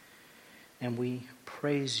 And we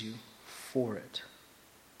praise you for it.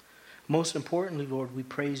 Most importantly, Lord, we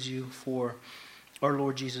praise you for our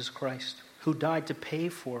Lord Jesus Christ, who died to pay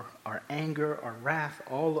for our anger, our wrath,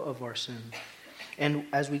 all of our sins. And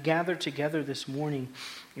as we gather together this morning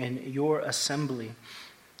in your assembly,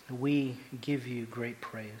 we give you great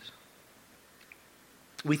praise.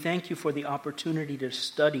 We thank you for the opportunity to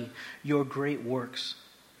study your great works.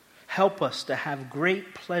 Help us to have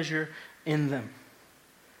great pleasure in them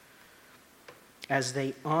as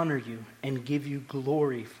they honor you and give you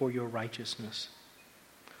glory for your righteousness.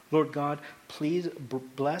 Lord God, please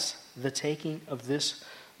bless the taking of this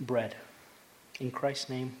bread. In Christ's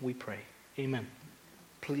name we pray. Amen.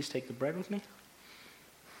 Please take the bread with me.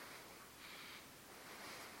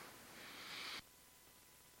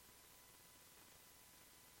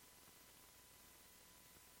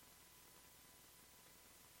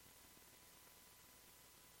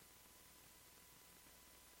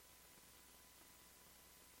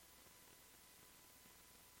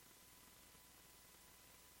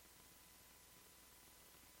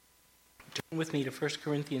 Turn with me to 1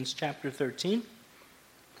 Corinthians chapter 13.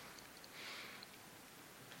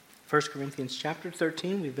 1 Corinthians chapter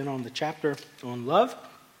 13. We've been on the chapter on love.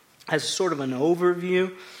 As sort of an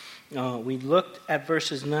overview, we've been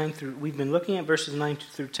looking at verses 9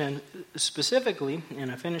 through 10 specifically, and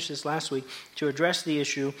I finished this last week, to address the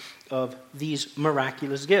issue of these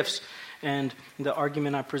miraculous gifts. And the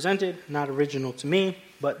argument I presented, not original to me,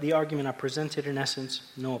 but the argument I presented in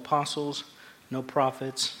essence, no apostles, no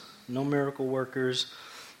prophets, no miracle workers,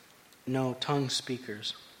 no tongue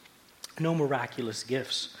speakers, no miraculous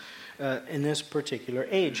gifts in this particular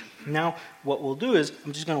age. Now, what we'll do is,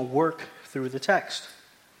 I'm just going to work through the text.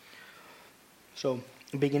 So,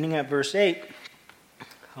 beginning at verse 8,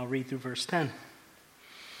 I'll read through verse 10.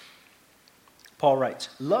 Paul writes,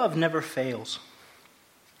 "Love never fails.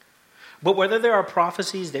 But whether there are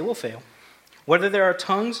prophecies, they will fail. Whether there are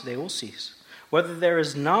tongues, they will cease. Whether there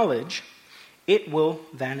is knowledge, it will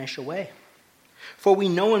vanish away. For we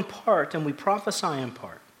know in part and we prophesy in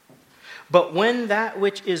part. But when that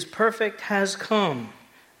which is perfect has come,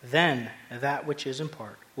 then that which is in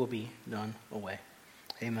part will be done away."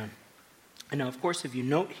 Amen. And now, of course, if you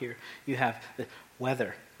note here, you have the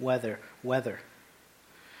whether.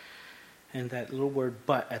 And that little word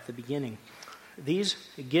 "but" at the beginning. These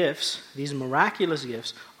gifts, these miraculous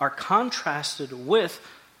gifts, are contrasted with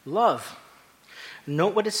love.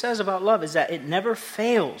 Note what it says about love is that it never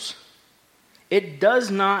fails. It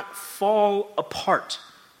does not fall apart.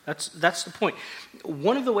 That's the point.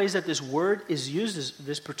 One of the ways that this word is used,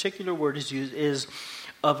 this particular word is used, is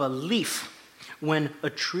of a leaf. When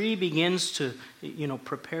a tree begins to,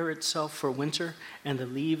 prepare itself for winter, and the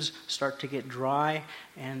leaves start to get dry,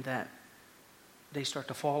 and that they start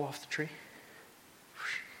to fall off the tree.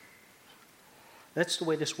 That's the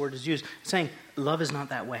way this word is used. It's saying love is not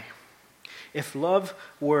that way. If love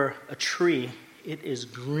were a tree, it is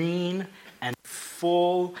green and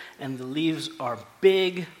full, and the leaves are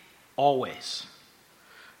big always.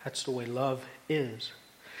 That's the way love is.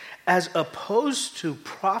 As opposed to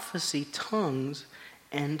prophecy, tongues,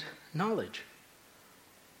 and knowledge.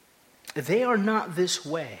 They are not this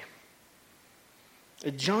way.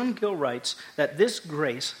 John Gill writes that this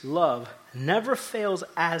grace, love, never fails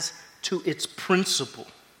as to its principle.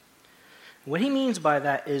 What he means by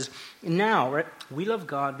that is, now, right, we love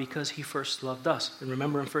God because he first loved us. And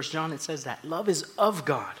remember in 1 John it says that love is of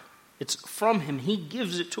God. It's from him. He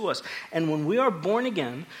gives it to us. And when we are born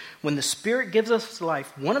again, when the Spirit gives us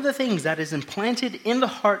life, one of the things that is implanted in the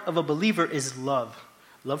heart of a believer is love.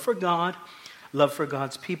 Love for God, love for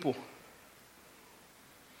God's people.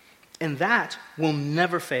 And that will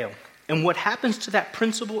never fail. And what happens to that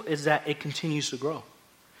principle is that it continues to grow.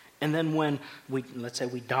 And then when let's say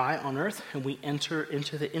we die on earth and we enter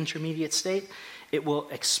into the intermediate state, it will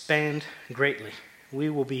expand greatly.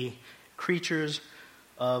 We will be creatures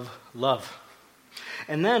of love.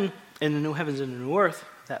 And then in the new heavens and the new earth,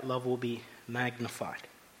 that love will be magnified.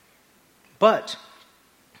 But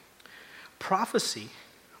prophecy,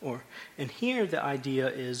 and here the idea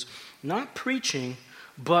is not preaching,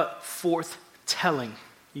 but forth-telling.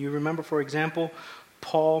 You remember, for example,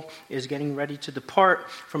 Paul is getting ready to depart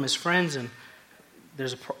from his friends, and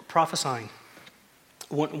there's a prophesying.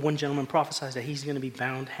 One gentleman prophesies that he's going to be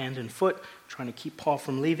bound hand and foot, trying to keep Paul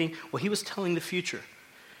from leaving. Well, he was telling the future.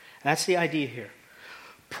 That's the idea here.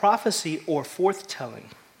 Prophecy or forth-telling.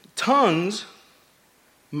 Tongues,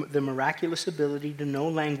 the miraculous ability to know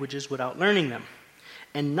languages without learning them.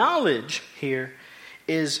 And knowledge here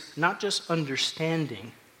is not just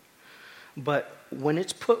understanding, but when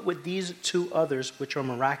it's put with these two others, which are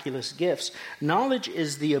miraculous gifts, knowledge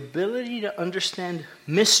is the ability to understand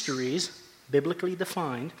mysteries, biblically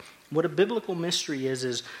defined. What a biblical mystery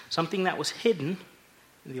is something that was hidden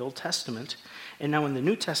in the Old Testament, and now in the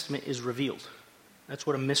New Testament is revealed. That's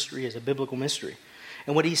what a mystery is, a biblical mystery.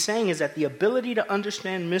 And what he's saying is that the ability to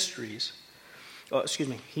understand mysteries,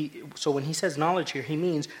 so when he says knowledge here, he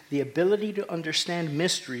means the ability to understand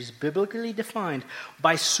mysteries biblically defined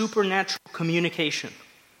by supernatural communication.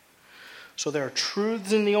 So there are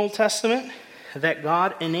truths in the Old Testament that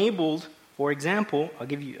God enabled. For example, I'll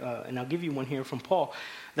give you one here from Paul,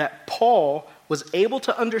 that Paul was able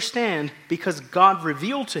to understand because God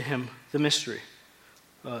revealed to him the mystery.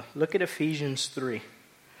 Look at Ephesians 3,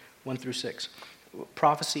 1 through 6.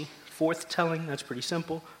 Prophecy, forth-telling, that's pretty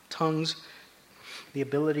simple. Tongues, the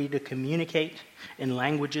ability to communicate in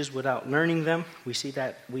languages without learning them. We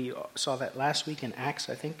saw that last week in Acts,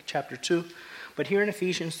 I think, chapter 2. But here in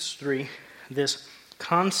Ephesians 3, this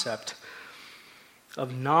concept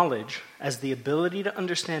of knowledge as the ability to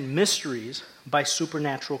understand mysteries by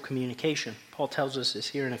supernatural communication. Paul tells us this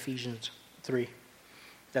here in Ephesians 3.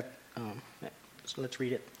 So let's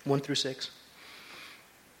read it, 1 through 6.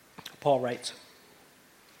 Paul writes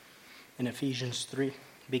in Ephesians 3,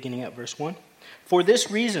 beginning at verse 1. For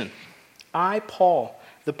this reason, I, Paul,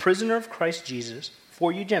 the prisoner of Christ Jesus,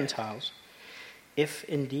 for you Gentiles, if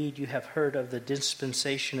indeed you have heard of the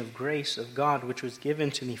dispensation of grace of God which was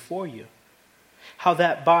given to me for you, how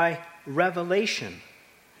that by revelation,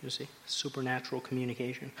 you see, supernatural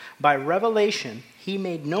communication, by revelation he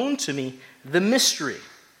made known to me the mystery.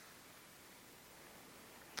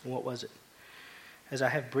 What was it? As I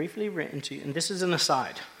have briefly written to you, and this is an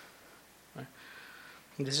aside. Right?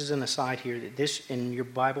 This is an aside here. This in your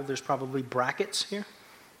Bible, there's probably brackets here,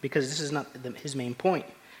 because this is not his main point.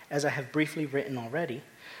 As I have briefly written already,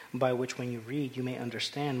 by which when you read, you may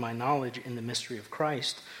understand my knowledge in the mystery of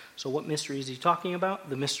Christ. So what mystery is he talking about?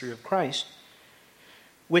 The mystery of Christ,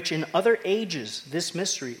 which in other ages, this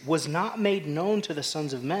mystery was not made known to the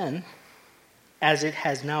sons of men, as it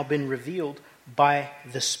has now been revealed by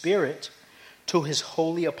the Spirit to his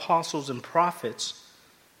holy apostles and prophets.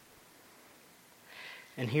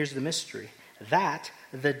 And here's the mystery, that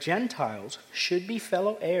the Gentiles should be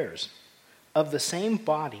fellow heirs of the same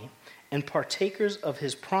body and partakers of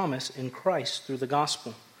his promise in Christ through the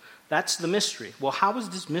gospel. That's the mystery. Well, how was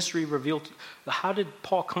this mystery revealed? How did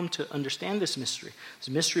Paul come to understand this mystery? This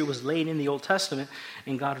mystery was laid in the Old Testament,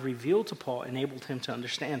 and God revealed to Paul, enabled him to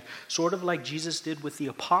understand. Sort of like Jesus did with the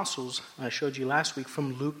apostles, I showed you last week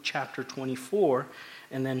from Luke chapter 24,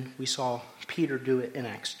 and then we saw Peter do it in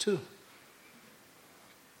Acts 2.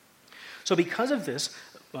 So because of this,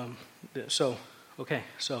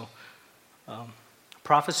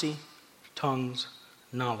 prophecy, tongues,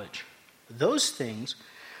 knowledge. Those things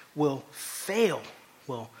will fail.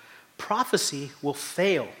 Well, prophecy will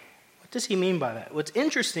fail. What does he mean by that? What's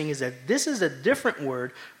interesting is that this is a different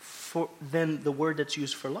word than the word that's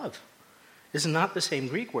used for love. This is not the same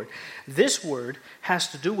Greek word. This word has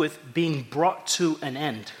to do with being brought to an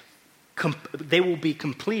end. They will be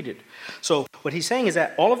completed. So what he's saying is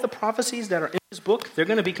that all of the prophecies that are in this book, they're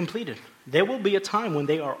going to be completed. There will be a time when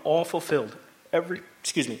they are all fulfilled. Every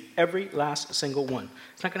last single one.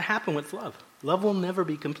 It's not going to happen with love. Love will never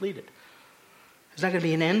be completed. There's not going to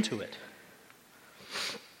be an end to it.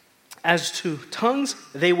 As to tongues,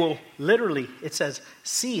 they will literally, it says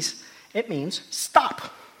cease. It means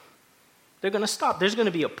stop. They're going to stop. There's going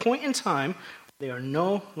to be a point in time where they are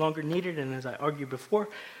no longer needed. And as I argued before,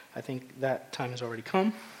 I think that time has already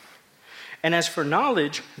come. And as for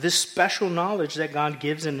knowledge, this special knowledge that God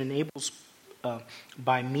gives and enables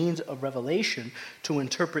by means of revelation to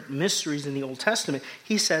interpret mysteries in the Old Testament,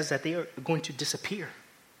 he says that they are going to disappear.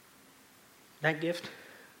 That gift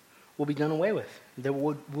will be done away with. There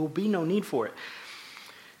will be no need for it.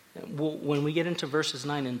 When we get into verses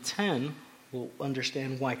 9 and 10, we'll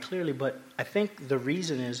understand why clearly, but I think the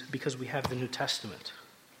reason is because we have the New Testament.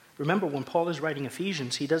 Remember, when Paul is writing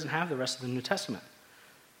Ephesians, he doesn't have the rest of the New Testament.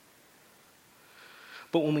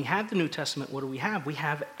 But when we have the New Testament, what do we have? We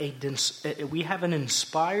have an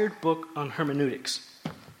inspired book on hermeneutics.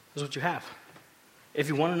 That's what you have. If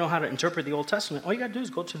you want to know how to interpret the Old Testament, all you got to do is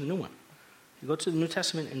go to the new one. You go to the New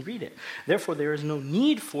Testament and read it. Therefore, there is no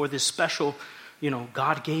need for this special,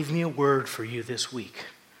 God gave me a word for you this week.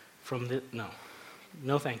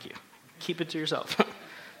 No, thank you. Keep it to yourself.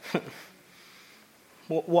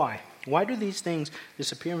 Why? Why do these things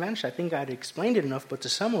disappear and vanish? I think I'd explained it enough, but to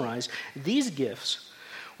summarize, these gifts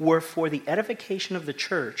were for the edification of the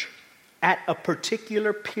church at a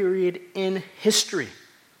particular period in history.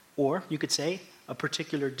 Or you could say a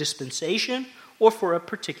particular dispensation or for a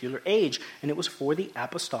particular age. And it was for the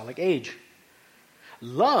apostolic age.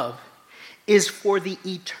 Love is for the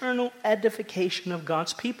eternal edification of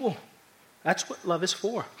God's people. That's what love is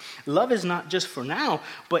for. Love is not just for now,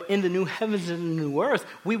 but in the new heavens and the new earth,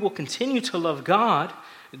 we will continue to love God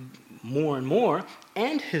more and more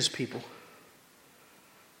and his people.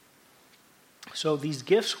 So these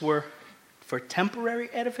gifts were for temporary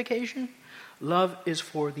edification. Love is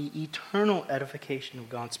for the eternal edification of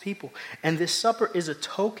God's people. And this supper is a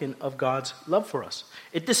token of God's love for us.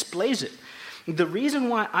 It displays it. The reason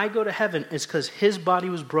why I go to heaven is because his body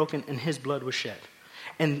was broken and his blood was shed.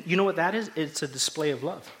 And you know what that is? It's a display of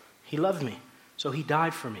love. He loved me, so he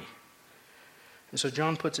died for me. And so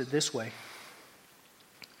John puts it this way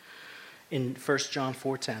in 1 John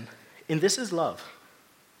 4:10. And this is love.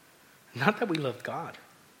 Not that we loved God,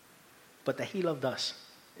 but that he loved us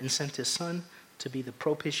and sent his son to be the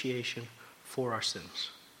propitiation for our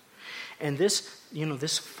sins. And this,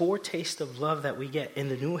 this foretaste of love that we get in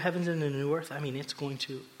the new heavens and the new earth, it's going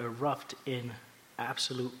to erupt in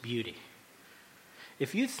absolute beauty.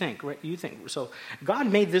 If you think, so God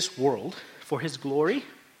made this world for his glory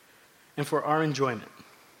and for our enjoyment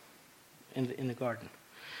in the garden.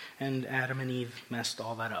 And Adam and Eve messed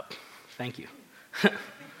all that up. Thank you.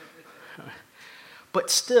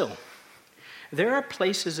 But still, there are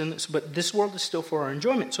places in this, but this world is still for our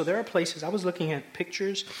enjoyment. So there are places, I was looking at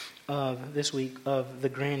pictures this week of the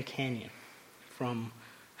Grand Canyon from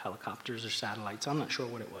helicopters or satellites. I'm not sure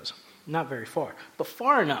what it was. Not very far, but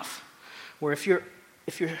far enough where if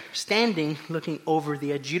you're standing looking over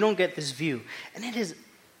the edge, you don't get this view. And it is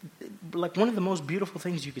like one of the most beautiful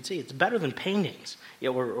things you could see. It's better than paintings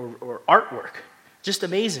or artwork. Just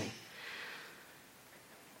amazing.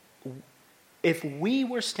 If we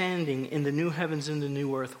were standing in the new heavens and the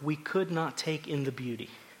new earth, we could not take in the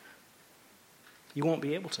beauty. You won't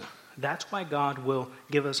be able to. That's why God will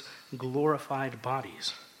give us glorified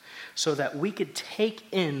bodies, so that we could take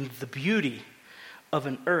in the beauty of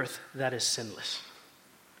an earth that is sinless.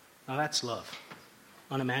 Now that's love.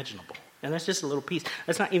 Unimaginable. And that's just a little piece.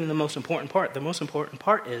 That's not even the most important part. The most important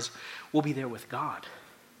part is we'll be there with God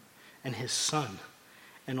and his son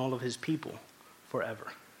and all of his people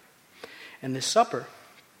forever. And this supper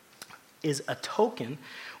is a token,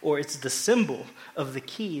 or it's the symbol of the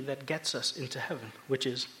key that gets us into heaven, which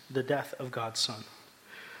is the death of God's Son.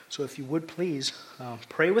 So if you would please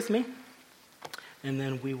pray with me, and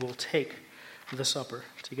then we will take the supper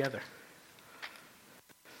together.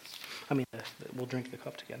 We'll drink the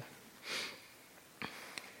cup together.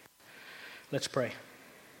 Let's pray.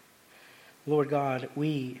 Lord God,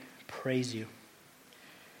 we praise you.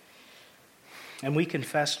 And we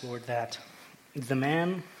confess, Lord, that the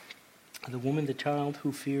man, the woman, the child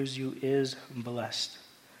who fears you is blessed.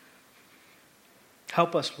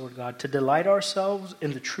 Help us, Lord God, to delight ourselves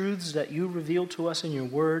in the truths that you reveal to us in your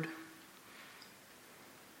word.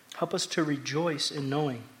 Help us to rejoice in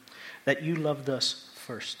knowing that you loved us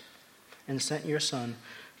first and sent your Son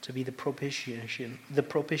to be the propitiation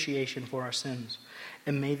for our sins.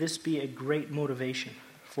 And may this be a great motivation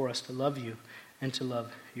for us to love you and to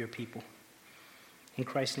love your people. In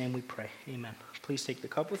Christ's name we pray. Amen. Please take the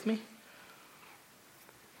cup with me.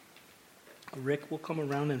 Rick will come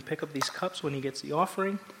around and pick up these cups when he gets the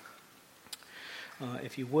offering.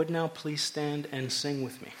 If you would now, please stand and sing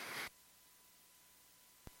with me.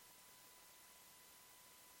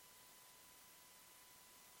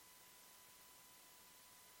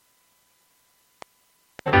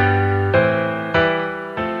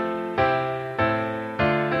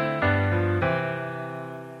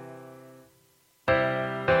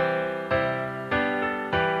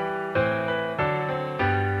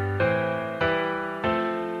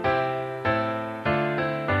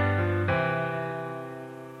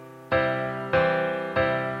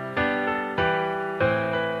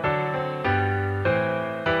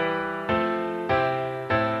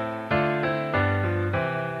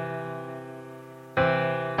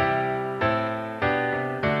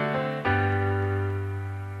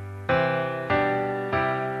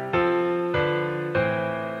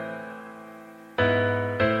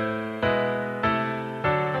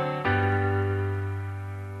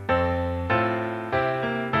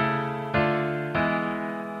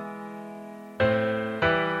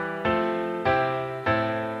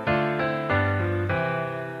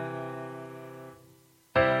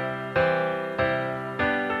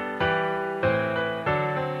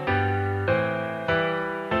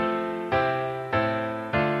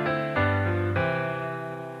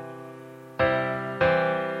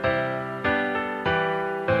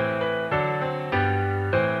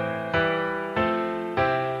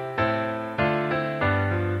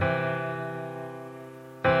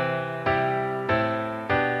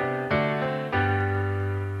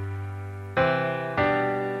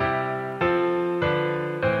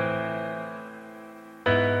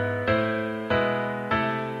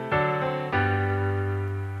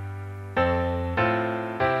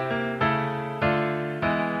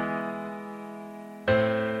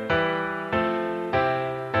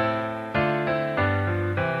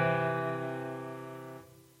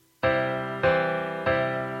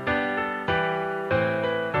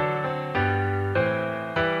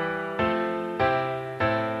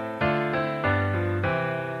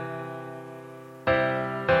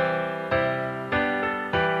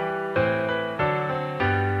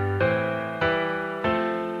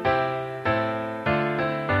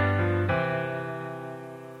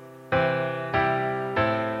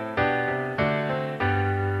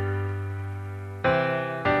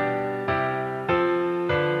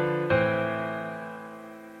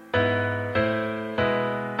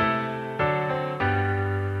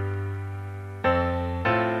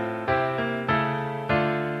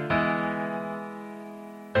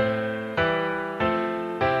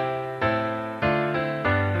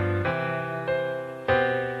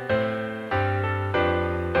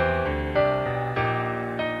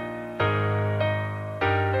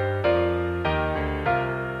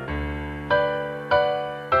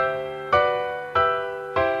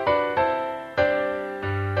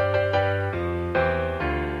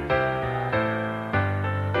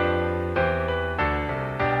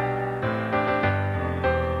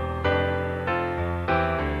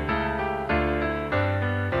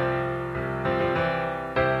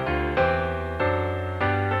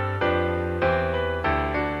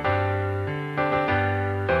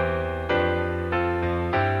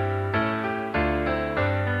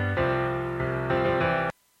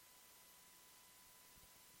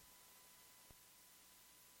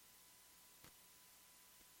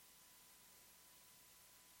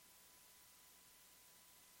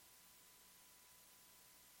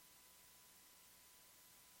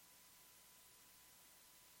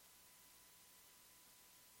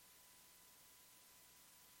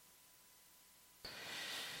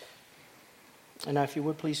 And now if you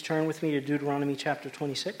would please turn with me to Deuteronomy chapter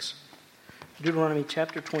 26. Deuteronomy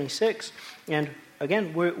chapter 26. And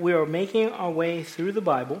again, we are making our way through the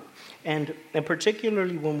Bible. And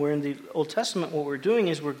particularly when we're in the Old Testament, what we're doing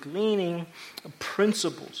is we're gleaning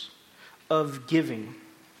principles of giving.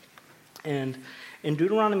 And in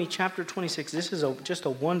Deuteronomy chapter 26, this is just a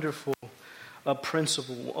wonderful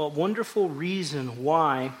principle, a wonderful reason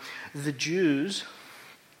why the Jews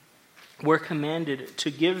were commanded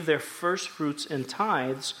to give their first fruits and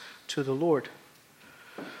tithes to the Lord.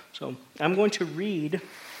 So I'm going to read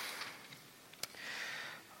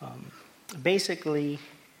basically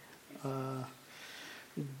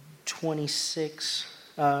 26,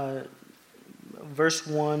 verse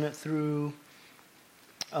 1 through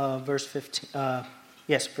verse 15.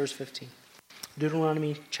 Verse 15.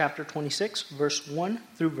 Deuteronomy chapter 26, verse 1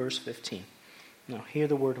 through verse 15. Now, hear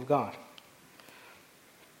the word of God.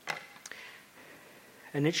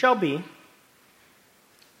 And it shall be,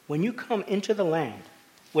 when you come into the land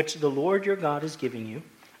which the Lord your God is giving you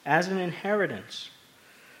as an inheritance,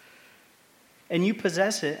 and you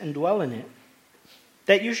possess it and dwell in it,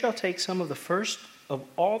 that you shall take some of the first of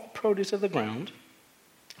all the produce of the ground,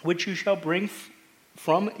 which you shall bring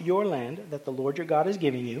from your land that the Lord your God is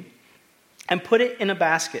giving you, and put it in a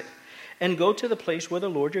basket, and go to the place where the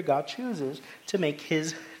Lord your God chooses to make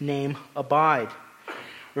his name abide.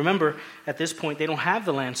 Remember, at this point, they don't have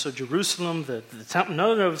the land, so Jerusalem, the temple,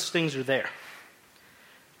 none of those things are there.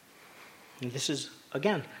 And this is,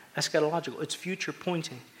 again, eschatological. It's future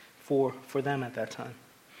pointing for them at that time.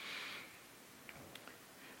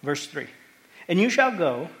 Verse 3. And you shall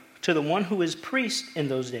go to the one who is priest in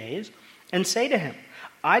those days, and say to him,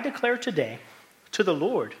 I declare today to the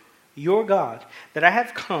Lord your God that I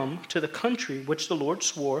have come to the country which the Lord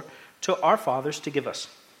swore to our fathers to give us.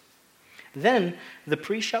 Then the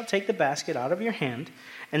priest shall take the basket out of your hand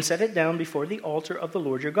and set it down before the altar of the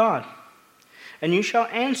Lord your God. And you shall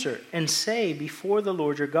answer and say before the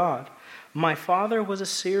Lord your God, my father was a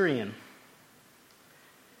Syrian.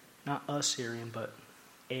 Not a Syrian, but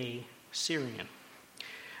a Syrian.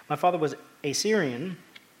 My father was a Syrian,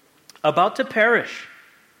 about to perish,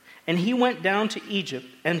 and he went down to Egypt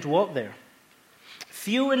and dwelt there,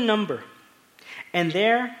 few in number, and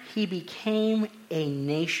there he became a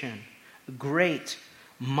nation, great,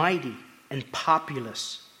 mighty, and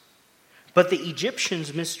populous. But the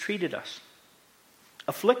Egyptians mistreated us,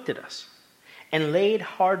 afflicted us, and laid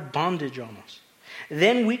hard bondage on us.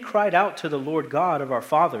 Then we cried out to the Lord God of our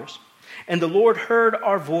fathers, and the Lord heard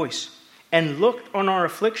our voice, and looked on our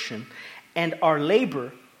affliction, and our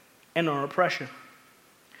labor, and our oppression.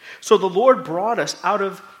 So the Lord brought us out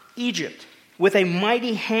of Egypt with a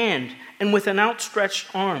mighty hand and with an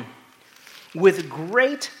outstretched arm, with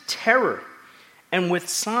great terror and with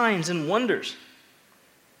signs and wonders.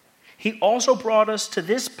 He also brought us to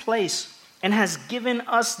this place and has given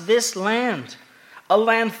us this land, a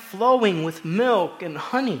land flowing with milk and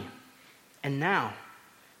honey. And now,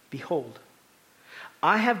 behold,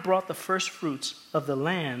 I have brought the first fruits of the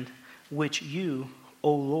land which you,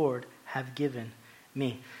 O Lord, have given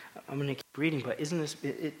me. I'm going to keep reading, but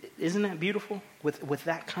isn't that beautiful? With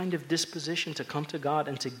that kind of disposition to come to God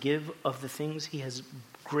and to give of the things he has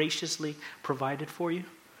graciously provided for you?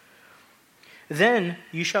 Then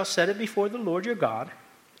you shall set it before the Lord your God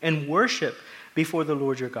and worship before the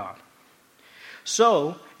Lord your God.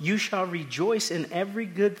 So you shall rejoice in every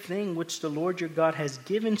good thing which the Lord your God has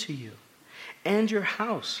given to you, and your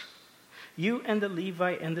house, you and the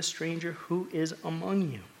Levite and the stranger who is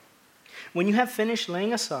among you. When you have finished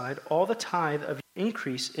laying aside all the tithe of your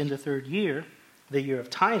increase in the third year, the year of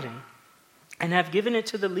tithing, and have given it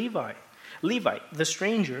to the Levite, the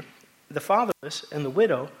stranger, the fatherless, and the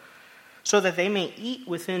widow, so that they may eat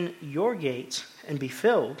within your gates and be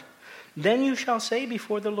filled, then you shall say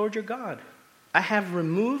before the Lord your God, I have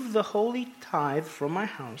removed the holy tithe from my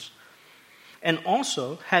house, and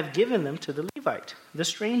also have given them to the Levite, the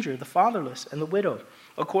stranger, the fatherless, and the widow,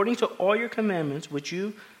 according to all your commandments which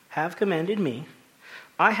you have commanded me.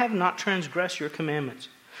 I have not transgressed your commandments,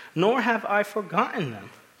 nor have I forgotten them.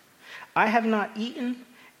 I have not eaten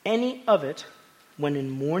any of it when in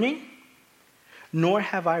mourning, nor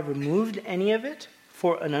have I removed any of it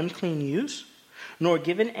for an unclean use, nor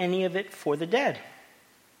given any of it for the dead.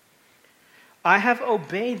 I have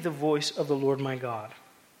obeyed the voice of the Lord my God,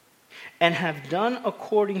 and have done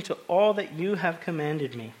according to all that you have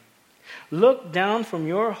commanded me. Look down from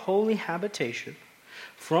your holy habitation,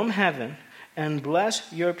 from heaven, and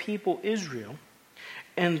bless your people Israel,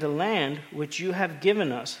 and the land which you have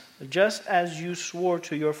given us, just as you swore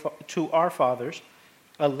to our fathers,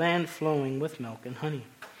 a land flowing with milk and honey.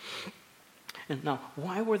 And now,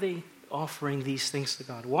 why were they offering these things to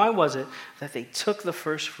God? Why was it that they took the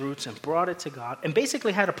first fruits and brought it to God and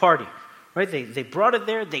basically had a party? Right? They brought it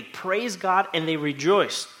there, they praised God, and they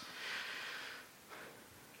rejoiced.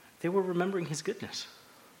 They were remembering his goodness.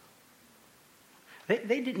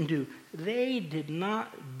 They did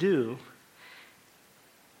not do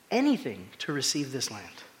anything to receive this land.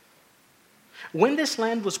 When this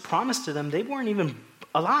land was promised to them, they weren't even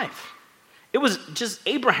alive. It was just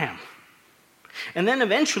Abraham. And then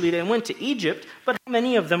eventually they went to Egypt, but how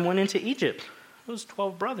many of them went into Egypt? It was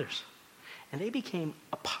 12 brothers. And they became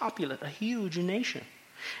a huge nation.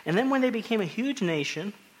 And then when they became a huge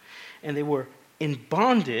nation, and they were in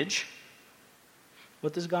bondage,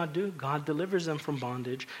 what does God do? God delivers them from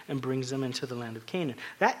bondage and brings them into the land of Canaan.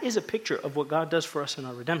 That is a picture of what God does for us in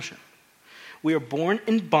our redemption. We are born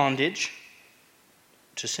in bondage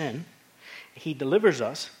to sin. He delivers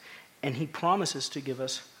us, and he promises to give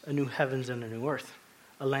us a new heavens and a new earth,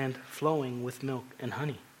 a land flowing with milk and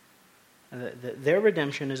honey. Their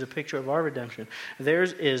redemption is a picture of our redemption.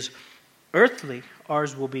 Theirs is earthly.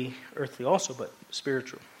 Ours will be earthly also, but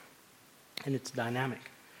spiritual. And it's dynamic.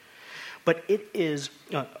 But it is,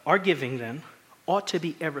 our giving then ought to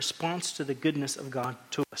be a response to the goodness of God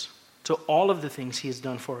to us, to all of the things he has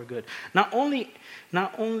done for our good. Not only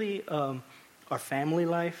our family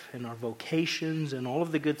life and our vocations and all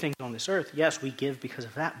of the good things on this earth. Yes, we give because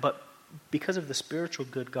of that, but because of the spiritual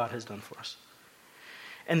good God has done for us.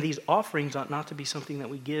 And these offerings ought not to be something that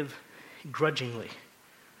we give grudgingly.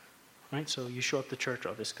 Right? So you show up to church,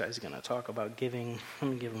 oh, this guy's going to talk about giving. I'm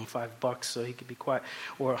going to give him $5 so he could be quiet.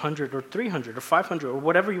 Or 100 or 300 or 500 or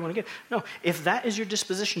whatever you want to give. No, if that is your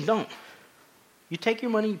disposition, don't. You take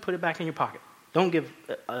your money, you put it back in your pocket. Don't give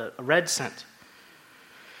a red cent.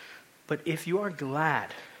 But if you are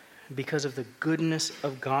glad because of the goodness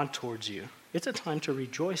of God towards you, it's a time to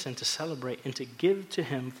rejoice and to celebrate and to give to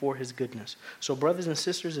him for his goodness. So brothers and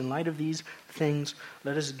sisters, in light of these things,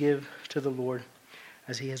 let us give to the Lord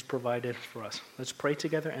as he has provided for us. Let's pray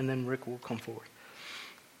together, and then Rick will come forward.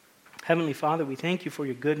 Heavenly Father, we thank you for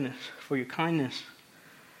your goodness, for your kindness.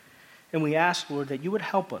 And we ask, Lord, that you would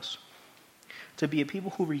help us to be a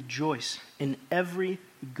people who rejoice in every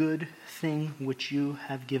good thing which you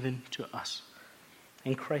have given to us.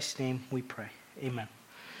 In Christ's name we pray. Amen.